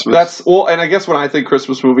on Christmas. And I guess when I think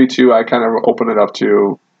Christmas movie too, I kind of open it up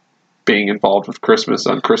to being involved with Christmas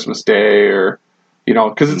on Christmas Day, or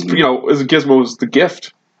because it's Gizmo's the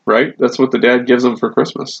gift, right? That's what the dad gives him for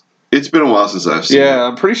Christmas. It's been a while since I've seen it. Yeah,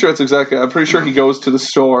 I'm pretty sure I'm pretty sure he goes to the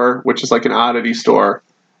store, which is like an oddity store,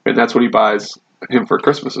 and that's what he buys him for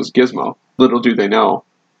Christmas is Gizmo. Little do they know,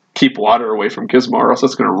 keep water away from Gizmo, or else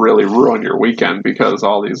it's going to really ruin your weekend because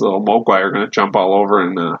all these little mogwai are going to jump all over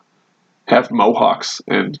and have mohawks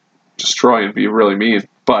and destroy and be really mean.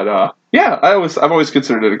 But I've always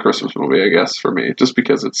considered it a Christmas movie, I guess, for me, just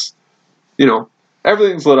because it's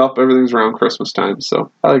everything's lit up, everything's around Christmas time. So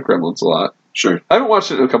I like Gremlins a lot. Sure. I haven't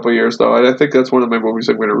watched it in a couple of years, though. I think that's one of my movies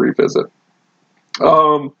I'm going to revisit.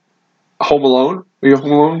 Home Alone? Are you a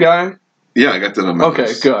Home Alone guy? Yeah, I got that on my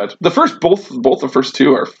list. Good. Both the first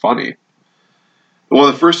two are funny. Well,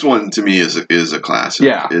 the first one to me is a classic.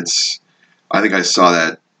 Yeah. I think I saw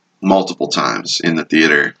that multiple times in the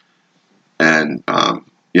theater, and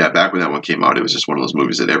back when that one came out, it was just one of those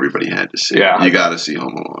movies that everybody had to see. Yeah. You got to see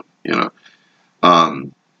Home Alone.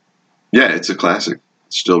 It's a classic.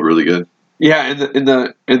 It's still really good. Yeah, in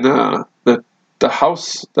the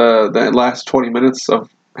house, the last 20 minutes of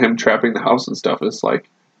him trapping the house and stuff is like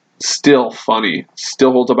still funny,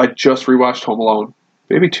 still holds up. I just rewatched Home Alone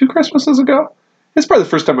maybe 2 Christmases ago. It's probably the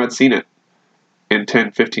first time I'd seen it in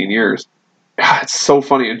 10, 15 years. God, it's so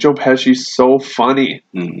funny, and Joe Pesci's so funny,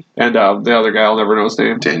 and the other guy, I'll never know his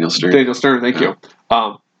name. Daniel Stern. Thank you.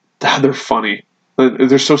 They're funny.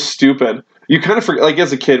 They're so stupid. You kind of forget, like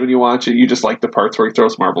as a kid when you watch it, you just like the parts where he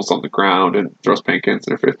throws marbles on the ground and throws paint cans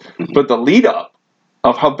in their face. Mm-hmm. But the lead up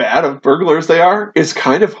of how bad of burglars they are is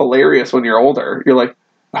kind of hilarious when you're older. You're like,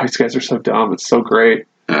 oh, these guys are so dumb. It's so great.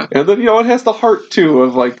 Yeah. And then, it has the heart too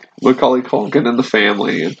of like Macaulay Culkin and the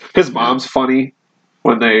family. And his mom's funny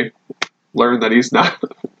when they learn that he's not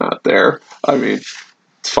there. I mean,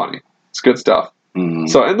 it's funny. It's good stuff. Mm-hmm.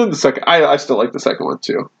 So, and then the second, I still like the second one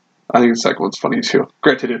too. I think the second one's funny too.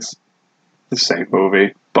 Granted, it's the same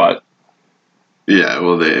movie, but yeah,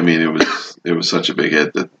 well, it was such a big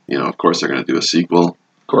hit that of course they're going to do a sequel.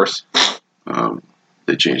 Of course,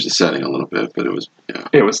 they changed the setting a little bit, but it was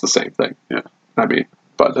the same thing. Yeah, I mean,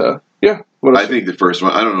 but I think the first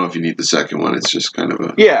one. I don't know if you need the second one. It's just kind of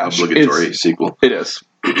a obligatory sequel. It is.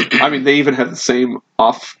 I mean, they even have the same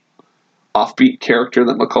offbeat character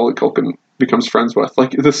that Macaulay Culkin becomes friends with,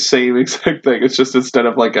 like the same exact thing. It's just instead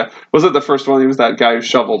of was it the first one? He was that guy who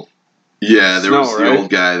shoveled. Yeah, there was the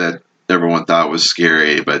old guy that everyone thought was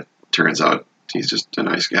scary, but turns out he's just a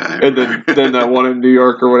nice guy. And then that one in New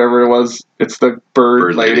York or whatever it was, it's the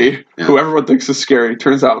bird lady who everyone thinks is scary.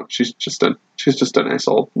 Turns out she's just a nice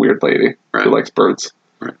old weird lady who likes birds.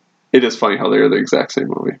 Right. It is funny how they're the exact same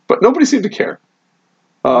movie, but nobody seemed to care.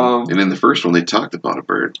 And in the first one, they talked about a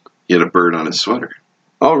bird. He had a bird on his sweater.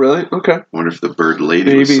 Oh, really? Okay. I wonder if the bird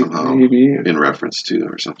lady was somehow in reference to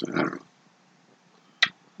or something. I don't know.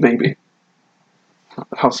 Maybe.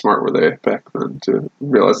 How smart were they back then to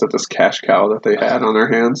realize that this cash cow that they had on their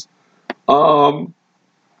hands? I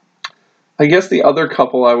guess the other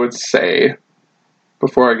couple I would say,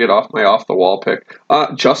 before I get off my off-the-wall pick,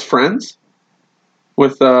 Just Friends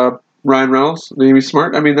with Ryan Reynolds, Amy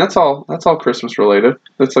Smart. I mean, that's all Christmas related.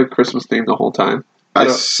 That's like Christmas themed the whole time. I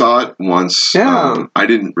saw it once. Yeah. I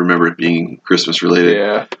didn't remember it being Christmas related.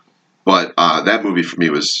 Yeah. But that movie for me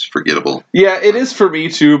was forgettable. Yeah, it is for me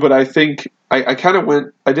too, but I think I kind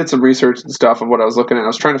of I did some research and stuff of what I was looking at. I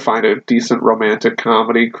was trying to find a decent romantic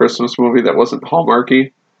comedy Christmas movie that wasn't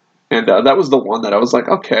Hallmarky. And that was the one that I was like,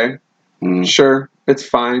 okay, sure, it's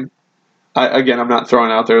fine. I'm not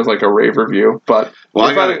throwing out there as like a rave review, but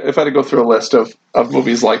if I had to go through a list of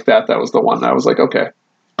movies like that, that was the one that I was like, okay.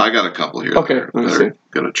 I got a couple here. Okay, let me see.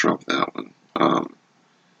 Going to trump that one.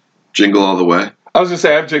 Jingle All the Way. I was going to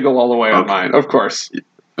say, I have Jingle All the Way on mine, of course.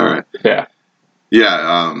 All right. Yeah.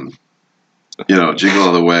 Yeah, Jingle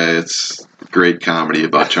All the Way, it's a great comedy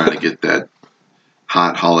about trying to get that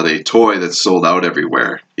hot holiday toy that's sold out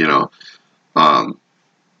everywhere,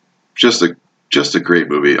 Just a great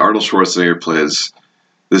movie. Arnold Schwarzenegger plays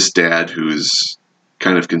this dad who's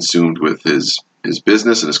kind of consumed with his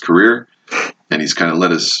business and his career, and he's kind of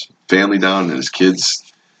let his family down and his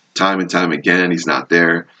kids time and time again. He's not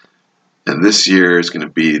there. And this year is going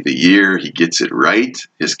to be the year he gets it right.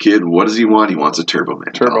 His kid, what does he want? He wants a Turbo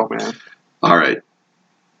Man. Turbo Man. All right.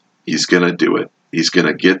 He's going to do it. He's going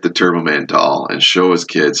to get the Turbo Man doll and show his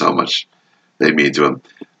kids how much they mean to him.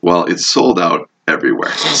 Well, it's sold out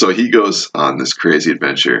everywhere. So he goes on this crazy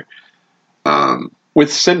adventure.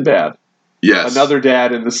 With Sinbad. Yes. Another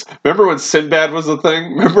dad in this. Remember when Sinbad was a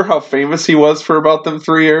thing? Remember how famous he was for about them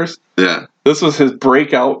 3 years? Yeah. This was his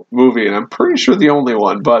breakout movie, and I'm pretty sure the only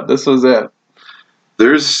one, but this was it.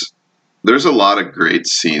 There's There's a lot of great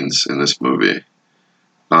scenes in this movie.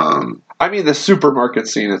 I mean, the supermarket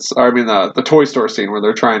scene. The Toy Store scene where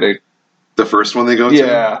they're trying to. The first one they go to?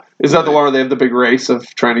 Yeah. Is that the one where they have the big race of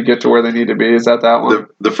trying to get to where they need to be? Is that one?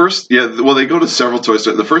 The first, well, they go to several toy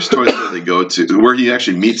stores. The first toy store they go to, where he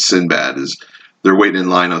actually meets Sinbad, is they're waiting in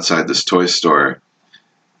line outside this toy store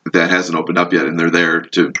that hasn't opened up yet, and they're there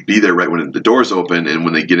to be there right when the doors open, and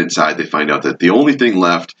when they get inside, they find out that the only thing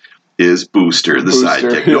left is Booster, the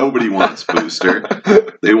sidekick. Yeah. Nobody wants Booster.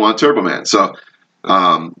 They want Turbo Man. So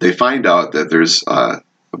they find out that there's a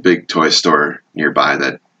big toy store nearby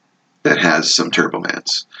that has some Turbo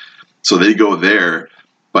Mans. So they go there,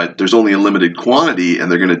 but there's only a limited quantity,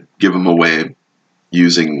 and they're going to give them away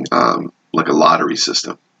using like a lottery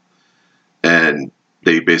system. And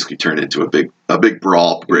they basically turn into a big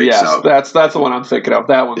brawl breaks out. That's the one I'm thinking of.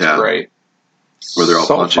 That one's great. Where they're all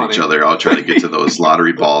punching each other, all trying to get to those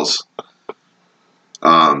lottery balls.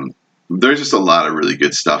 There's just a lot of really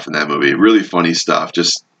good stuff in that movie. Really funny stuff.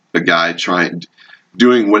 Just a guy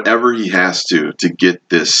doing whatever he has to get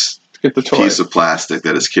this the toy. Piece of plastic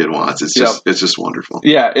that his kid wants. It's just wonderful.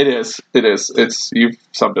 Yeah, it is. You've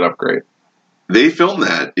summed it up great. They filmed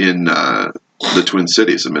that in the Twin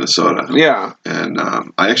Cities of Minnesota. Yeah. And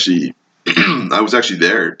I was actually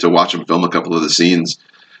there to watch them film a couple of the scenes,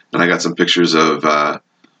 and I got some pictures of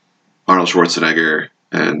Arnold Schwarzenegger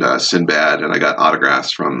and Sinbad, and I got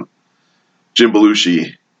autographs from Jim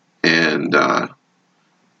Belushi and I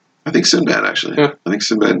think Sinbad, actually. Yeah. I think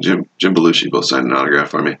Sinbad and Jim Belushi both signed an autograph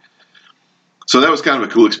for me. So that was kind of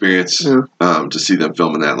a cool experience to see them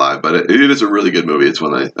filming that live. But it is a really good movie. It's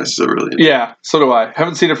one I still really enjoy. Yeah, so do I.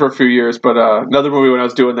 Haven't seen it for a few years, but another movie when I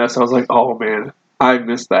was doing this, I was like, oh, man, I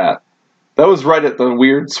missed that. That was right at the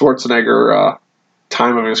weird Schwarzenegger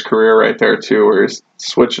time of his career right there, too, where he's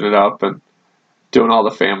switching it up and doing all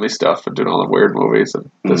the family stuff and doing all the weird movies. And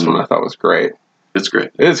this one I thought was great. It's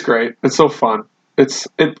great. It is great. It's so fun.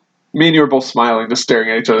 Me and you were both smiling, just staring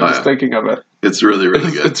at each other, just thinking of it. It's really, really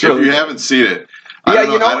good. If you haven't seen it, I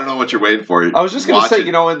don't know what you're waiting for. I was just going to say,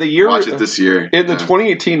 in the year... Watch it this year. In the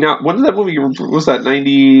 2018... Now, when did that movie... Was that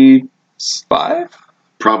 95?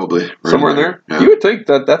 Probably. Right somewhere in there? Yeah. You would think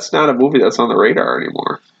that that's not a movie that's on the radar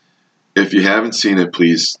anymore. If you haven't seen it,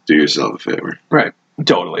 please do yourself a favor. Right.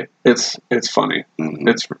 Totally. It's funny. Mm-hmm.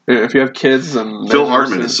 If you have kids and... Phil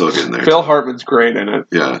Hartman is so good in there. Phil Hartman's great in it.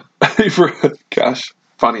 Yeah. Gosh,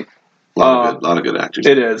 funny. A lot of good actors.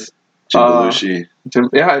 It is. Jim Belushi.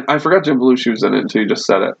 I forgot Jim Belushi was in it until you just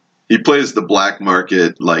said it. He plays the black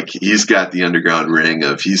market, like he's got the underground ring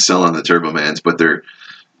of he's selling the Turbo Mans, but they're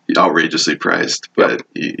outrageously priced. But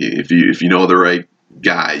if you know the right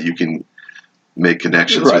guy, you can make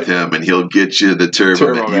connections with him, and he'll get you the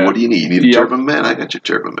Turbo Man. What do you need? You need a Turbo Man? I got your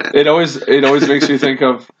Turbo Man. It always makes you think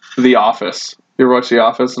of The Office. You ever watch The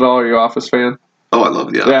Office at all? Are you an Office fan? Oh, I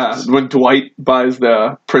love The Office. Yeah, when Dwight buys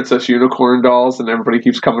the Princess Unicorn dolls and everybody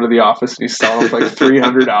keeps coming to the office and he's selling them like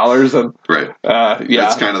 $300 and right.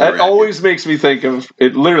 That's kind of that always makes me think of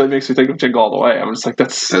it. Literally makes me think of Jingle All the Way. I'm just like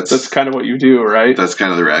that's kind of what you do, right? That's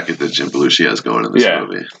kind of the racket that Jim Belushi has going in this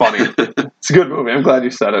movie. Funny. It's a good movie. I'm glad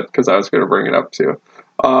you said it because I was going to bring it up too.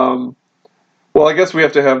 Well, I guess we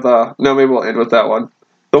have to have maybe we'll end with that one.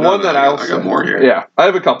 I got more here. Yeah, I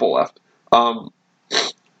have a couple left.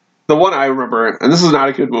 The one I remember, and this is not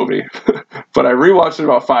a good movie, but I rewatched it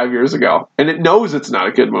about 5 years ago, and it knows it's not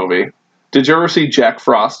a good movie. Did you ever see Jack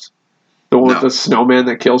Frost? The one with the snowman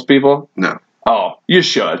that kills people? No. Oh, you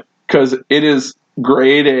should, because it is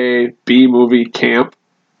grade A B movie camp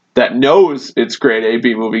that knows it's grade A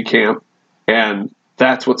B movie camp, and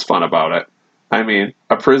that's what's fun about it. I mean,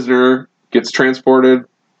 a prisoner gets transported,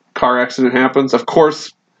 car accident happens, of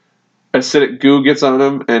course, acidic goo gets on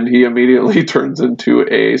him, and he immediately turns into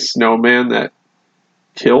a snowman that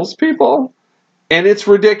kills people. And it's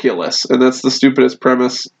ridiculous, and that's the stupidest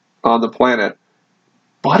premise on the planet.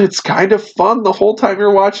 But it's kind of fun the whole time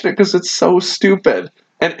you're watching it because it's so stupid.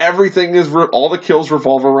 And everything is... all the kills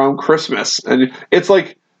revolve around Christmas. And it's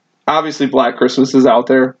like... Obviously, Black Christmas is out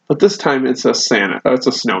there, but this time it's a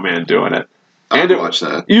snowman doing it. I'd watch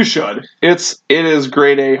that. You should. It is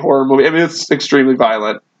grade A horror movie. I mean, it's extremely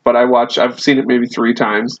violent. But I've seen it maybe 3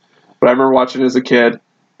 times. But I remember watching it as a kid.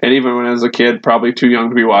 And even when I was a kid, probably too young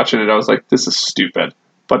to be watching it, I was like, this is stupid.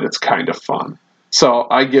 But it's kind of fun. So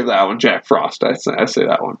I give that one Jack Frost. I say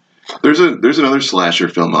that one. There's another slasher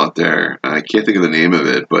film out there. I can't think of the name of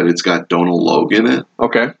it, but it's got Donald Logue in it.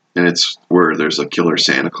 Okay. And it's where there's a killer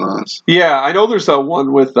Santa Claus. Yeah, I know there's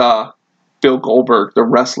one with Bill Goldberg, the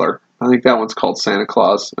wrestler. I think that one's called Santa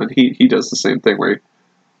Claus. And he does the same thing where he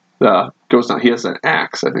goes down. He has an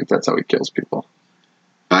axe. I think that's how he kills people.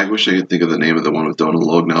 I wish I could think of the name of the one with Donald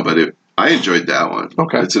Logue now, but I enjoyed that one.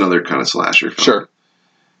 Okay. It's another kind of slasher film. Sure.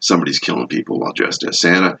 Somebody's killing people while dressed as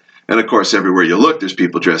Santa. And, of course, everywhere you look, there's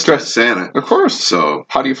people dressed as Santa. Of course. So,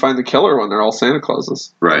 how do you find the killer when they're all Santa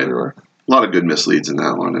Clauses? Right. Everywhere? A lot of good misleads in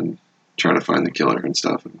that one and trying to find the killer and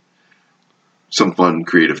stuff. And some fun,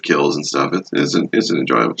 creative kills and stuff. It's an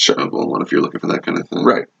enjoyable one if you're looking for that kind of thing.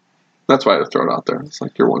 Right. That's why I throw it out there. It's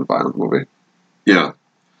like your one violent movie. Yeah.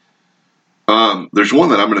 There's one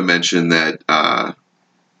that I'm going to mention that I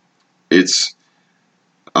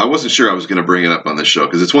wasn't sure I was going to bring it up on the show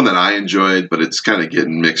because it's one that I enjoyed, but it's kind of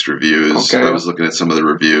getting mixed reviews. Okay. I was looking at some of the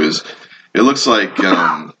reviews. It looks like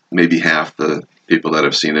maybe half the people that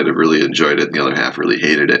have seen it have really enjoyed it and the other half really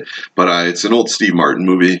hated it. But it's an old Steve Martin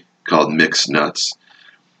movie called Mixed Nuts.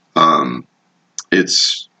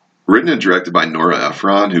 It's written and directed by Nora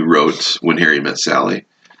Ephron, who wrote When Harry Met Sally.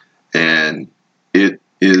 And it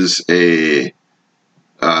is a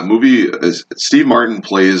movie. Steve Martin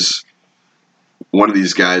plays one of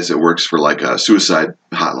these guys that works for like a suicide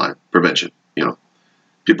hotline prevention. You know,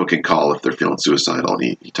 people can call if they're feeling suicidal,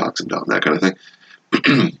 and he talks them down, that kind of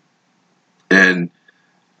thing. And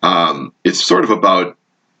it's sort of about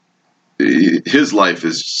his life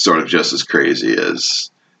is sort of just as crazy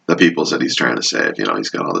as the people's that he's trying to save. You know, he's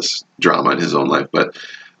got all this drama in his own life, but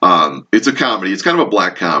it's a comedy. It's kind of a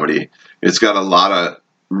black comedy. It's got a lot of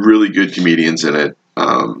really good comedians in it,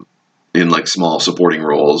 in like small supporting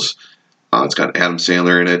roles. It's got Adam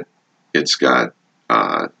Sandler in it. It's got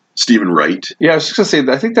Stephen Wright. Yeah, I was just going to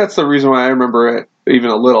say, I think that's the reason why I remember it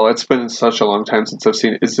even a little. It's been such a long time since I've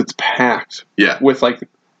seen it. It's packed with like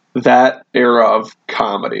that era of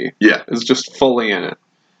comedy. Yeah. It's just fully in it.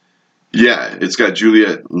 Yeah, it's got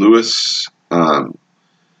Juliette Lewis. A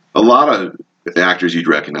lot of actors you'd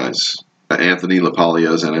recognize. Anthony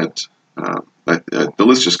LaPaglia's in it. The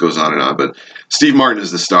list just goes on and on. But Steve Martin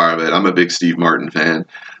is the star of it. I'm a big Steve Martin fan.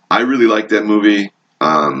 I really like that movie.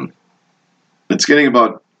 It's getting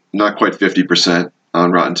about not quite 50%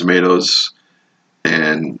 on Rotten Tomatoes.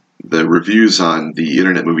 And the reviews on the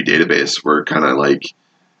Internet Movie Database were kind of like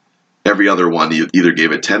every other one. You either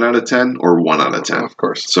gave it 10 out of 10 or 1 out of 10. Of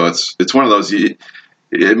course. So it's one of those, it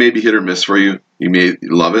may be hit or miss for you. You may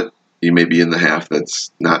love it. You may be in the half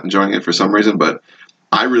that's not enjoying it for some reason. But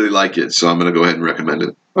I really like it, so I'm going to go ahead and recommend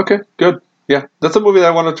it. Okay, good. Yeah, that's a movie that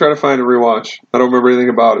I want to try to find and rewatch. I don't remember anything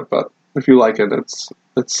about it, but if you like it,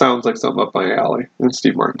 it sounds like something up my alley. And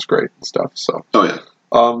Steve Martin's great and stuff. So. Oh yeah.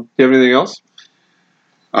 Do you have anything else?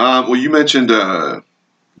 Well, you mentioned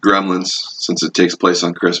Gremlins, since it takes place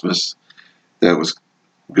on Christmas. That was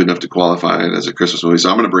good enough to qualify it as a Christmas movie. So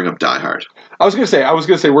I'm going to bring up Die Hard. I was going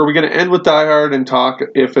to say, were we going to end with Die Hard and talk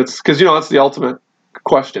if it's because it's the ultimate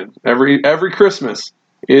question. Every Christmas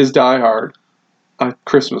is Die Hard a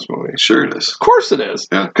Christmas movie? Sure it is. Of course it is.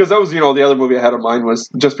 Yeah. Because that was, the other movie I had in mind was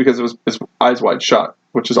just because it was Eyes Wide Shut,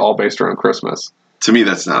 which is all based around Christmas. To me,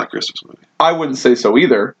 that's not a Christmas movie. I wouldn't say so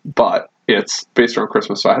either, but it's based around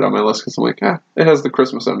Christmas, so I had it on my list because I'm like, it has the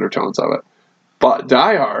Christmas undertones of it. But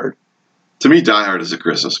Die Hard. To me, Die Hard is a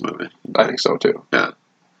Christmas movie. I think so too. Yeah.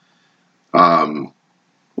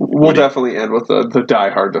 We'll definitely end with the Die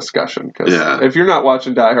Hard discussion because if you're not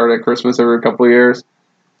watching Die Hard at Christmas every couple of years,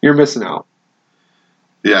 you're missing out.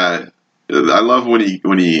 Yeah, I love when he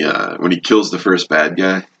kills the first bad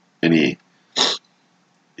guy and he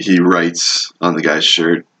writes on the guy's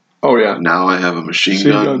shirt. Oh yeah. Now I have a machine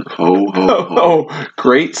gun. Ho ho ho. Oh,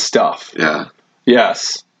 great stuff. Yeah.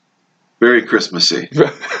 Yes. Very Christmassy.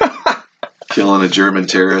 Killing a German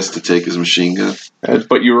terrorist to take his machine gun.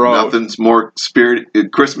 But you wrote nothing's more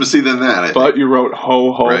Christmassy than that. But you wrote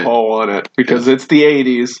ho ho ho on it because it's the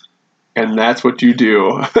 80s, and that's what you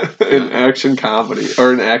do in action comedy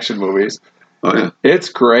or in action movies. Oh yeah, it's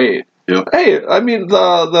great. Yep. Hey, I mean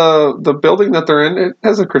the building that they're in, it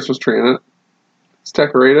has a Christmas tree in it. It's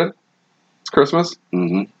decorated. It's Christmas.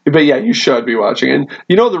 Mm-hmm. But yeah, you should be watching. And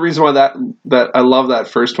the reason why that I love that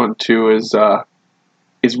first one too is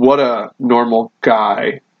what a normal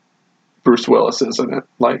guy Bruce Willis is in it.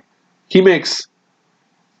 Like, he makes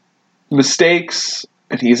mistakes,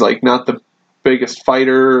 and he's like not the biggest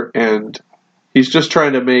fighter, and he's just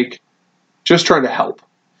trying to help.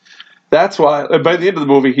 That's why by the end of the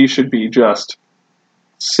movie he should be just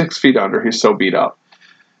 6 feet under. He's so beat up.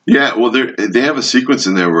 Yeah, well, they have a sequence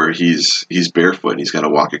in there where he's barefoot and he's got to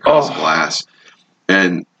walk across glass,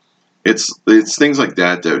 and it's things like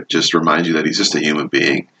that just remind you that he's just a human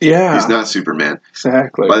being. Yeah, he's not Superman.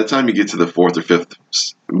 Exactly. By the time you get to the 4th or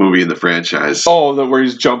 5th movie in the franchise, where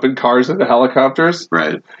he's jumping cars into helicopters,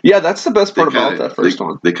 right? Yeah, that's the best part about that first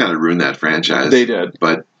one. They kind of ruined that franchise. They did,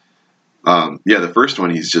 but the first one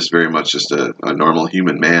he's just very much just a normal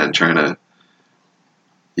human man trying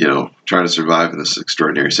try to survive in this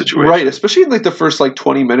extraordinary situation. Right, especially in like the first like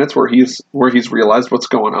 20 minutes where he's realized what's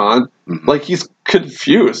going on. Mhm. Like he's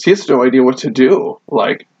confused. He has no idea what to do.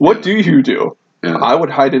 Like, what do you do? Yeah. I would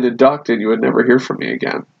hide in a duct and you would never hear from me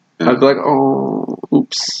again. Yeah. I'd be like, oh,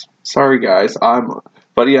 oops, sorry guys.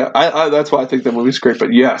 But yeah, I that's why I think the movie's great.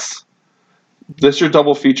 But yes, this is your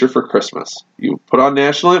double feature for Christmas. You put on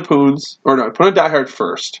National Lampoon's, or no, put on Die Hard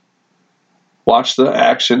first. Watch the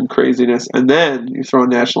action craziness, and then you throw in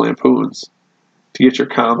National Lampoon's to get your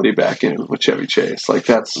comedy back in with Chevy Chase. Like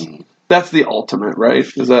that's the ultimate, right?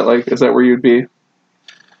 Is that where you'd be?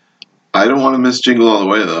 I don't want to miss Jingle All the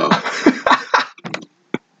Way though,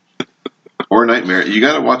 or Nightmare. You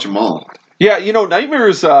got to watch them all. Yeah, Nightmare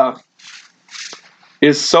is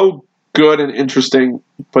so good and interesting,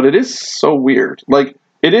 but it is so weird. Like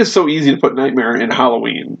it is so easy to put Nightmare in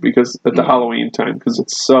Halloween because at the Halloween time because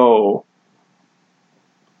it's so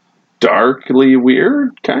darkly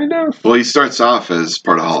weird, kind of. Well, he starts off as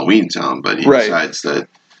part of Halloween Town, but he decides that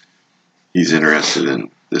he's interested in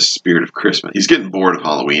this spirit of Christmas. He's getting bored of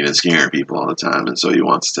Halloween and scaring people all the time, and so he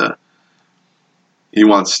wants to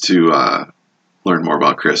learn more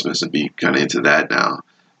about Christmas and be kind of into that now.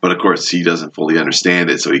 But of course, he doesn't fully understand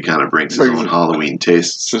it, so he kind of brings his own Halloween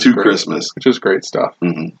tastes to Christmas, which is great stuff.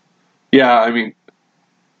 Mm-hmm. Yeah, I mean,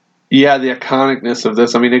 the iconicness of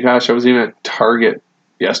this. I mean, gosh, I was even at Target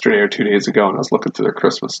yesterday or 2 days ago, and I was looking through their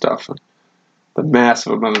Christmas stuff, and the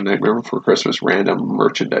massive amount of Nightmare Before Christmas random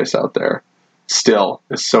merchandise out there still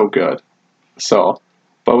is so good. So,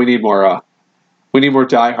 but we need more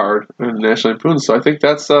Die Hard and National Lampoon's. So I think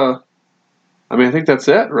that's it,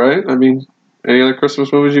 right? I mean, any other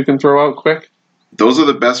Christmas movies you can throw out quick? Those are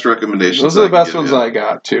the best recommendations. Those are the best ones I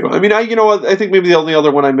got too. I mean, I think maybe the only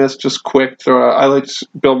other one I missed, just quick. I liked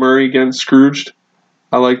Bill Murray again, Scrooged.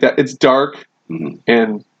 I like that. It's dark. Mm-hmm.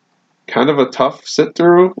 And kind of a tough sit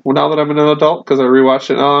through now that I'm an adult because I rewatched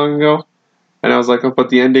it not long ago, and I was like, oh, but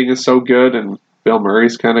the ending is so good, and Bill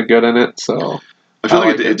Murray's kind of good in it. So I feel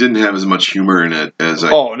like it didn't have as much humor in it as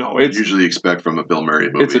I usually expect from a Bill Murray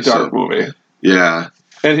movie. It's a dark movie. Yeah,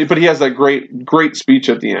 but he has that great speech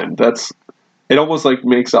at the end. It almost like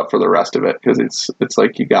makes up for the rest of it because it's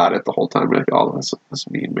like you got it the whole time. Like, oh, this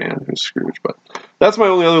mean man who's Scrooge. But that's my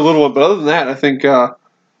only other little one. But other than that, I think.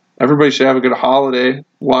 Everybody should have a good holiday.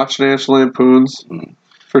 Watch National Lampoon's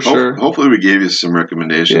for sure. Hopefully, we gave you some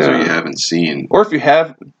recommendations that you haven't seen, or if you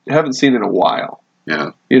haven't seen in a while.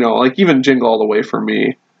 Yeah, like even Jingle All the Way for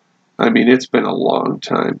me. I mean, it's been a long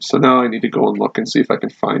time, so now I need to go and look and see if I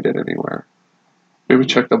can find it anywhere. Maybe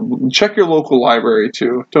check your local library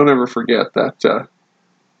too. Don't ever forget that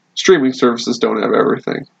streaming services don't have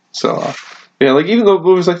everything. So like even though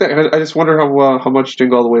movies like that, I just wonder how much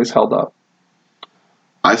Jingle All the Way is held up.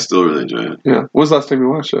 I still really enjoy it. Yeah. When was the last time you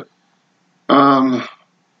watched it?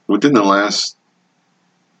 Within the last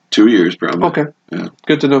 2 years, probably. Okay. Yeah.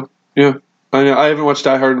 Good to know. Yeah. I haven't watched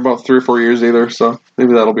Die Hard in about 3 or 4 years either, so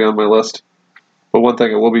maybe that'll be on my list. But one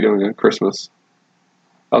thing I will be doing on Christmas,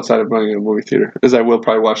 outside of going to a movie theater, is I will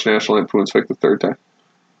probably watch National Lampoon's like the third time.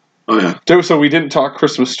 Oh, yeah. So we didn't talk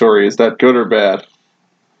Christmas Story. Is that good or bad?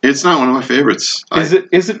 It's not one of my favorites.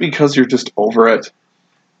 Is it because you're just over it?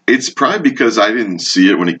 It's probably because I didn't see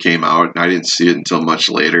it when it came out. I didn't see it until much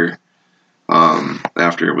later,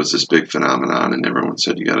 after it was this big phenomenon, and everyone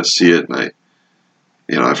said you got to see it. And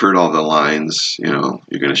I've heard all the lines. You're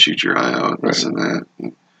going to shoot your eye out, this and that.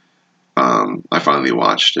 And, I finally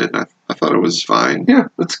watched it, and I thought it was fine. Yeah,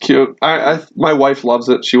 it's cute. My wife loves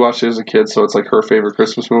it. She watched it as a kid, so it's like her favorite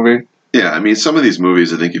Christmas movie. Yeah, I mean, some of these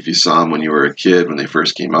movies, I think if you saw them when you were a kid, when they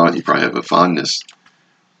first came out, you probably have a fondness.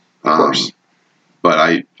 Of course. But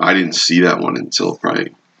I didn't see that one until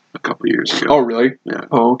probably a couple of years ago. Oh, really? Yeah.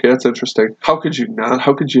 Oh, okay, that's interesting. How could you not?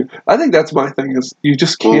 How could you? I think that's my thing is you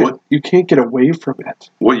just can't. You can't get away from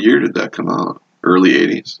it. What year did that come out? Early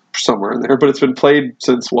 80s? Somewhere in there. But it's been played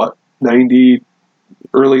since, what, 90,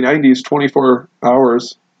 early 90s, 24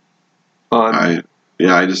 hours on.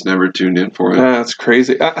 I just never tuned in for it. That's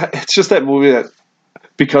crazy. It's just that movie that,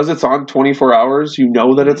 because it's on 24 hours, you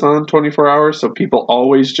know that it's on 24 hours, so people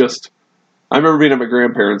always just... I remember being at my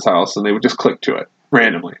grandparents' house, and they would just click to it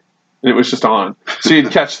randomly, and it was just on. So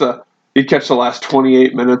you'd catch the last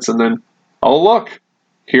 28 minutes, and then, oh look,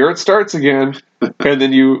 here it starts again, and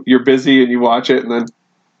then you're busy and you watch it, and then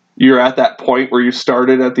you're at that point where you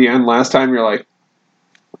started at the end last time. You're like,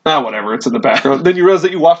 whatever, it's in the background. Then you realize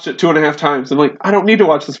that you watched it 2.5 times. I'm like, I don't need to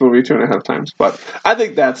watch this movie 2.5 times, but I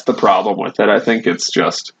think that's the problem with it. I think it's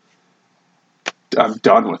just, I'm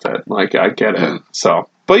done with it. Like, I get it. So.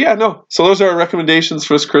 But yeah, no. So those are our recommendations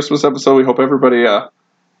for this Christmas episode. We hope everybody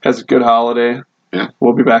has a good holiday. Yeah.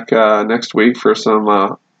 We'll be back next week for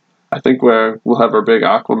some I think we'll have our big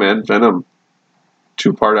Aquaman Venom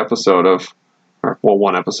 2-part episode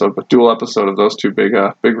one episode, but dual episode of those two big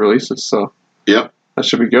releases. So Yep. that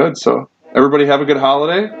should be good. So everybody have a good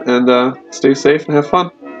holiday and stay safe and have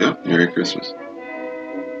fun. Yep. Merry Christmas.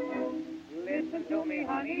 Listen to me,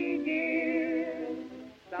 honey dear.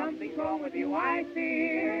 Something's wrong with you, I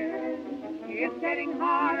fear. It's getting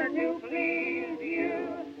harder to please you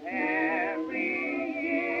every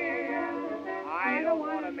year. I don't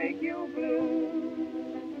want to make you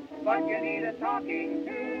blue, but you need a talking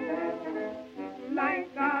to, like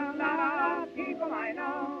a lot of people I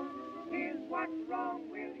know.